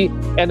opportunity.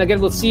 And again,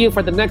 we'll see you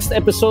for the next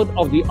episode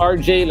of the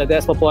RJ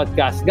Ledesma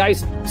podcast.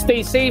 Guys,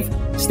 stay safe,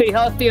 stay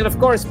healthy, and of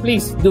course,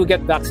 please do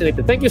get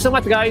vaccinated. Thank you so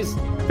much, guys.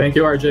 Thank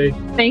you, RJ.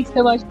 Thanks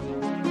so much.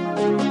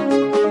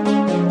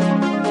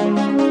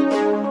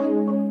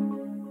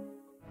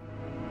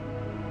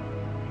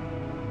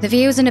 The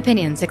views and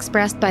opinions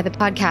expressed by the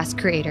podcast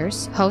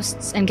creators,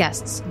 hosts, and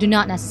guests do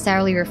not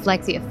necessarily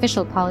reflect the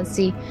official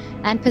policy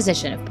and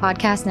position of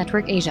Podcast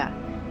Network Asia,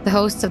 the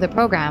hosts of the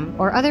program,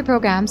 or other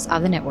programs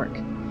of the network.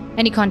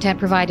 Any content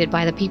provided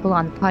by the people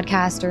on the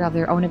podcast are of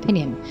their own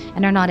opinion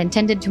and are not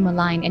intended to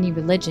malign any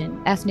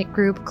religion, ethnic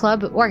group,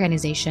 club,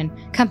 organization,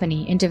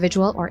 company,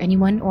 individual, or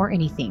anyone or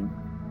anything.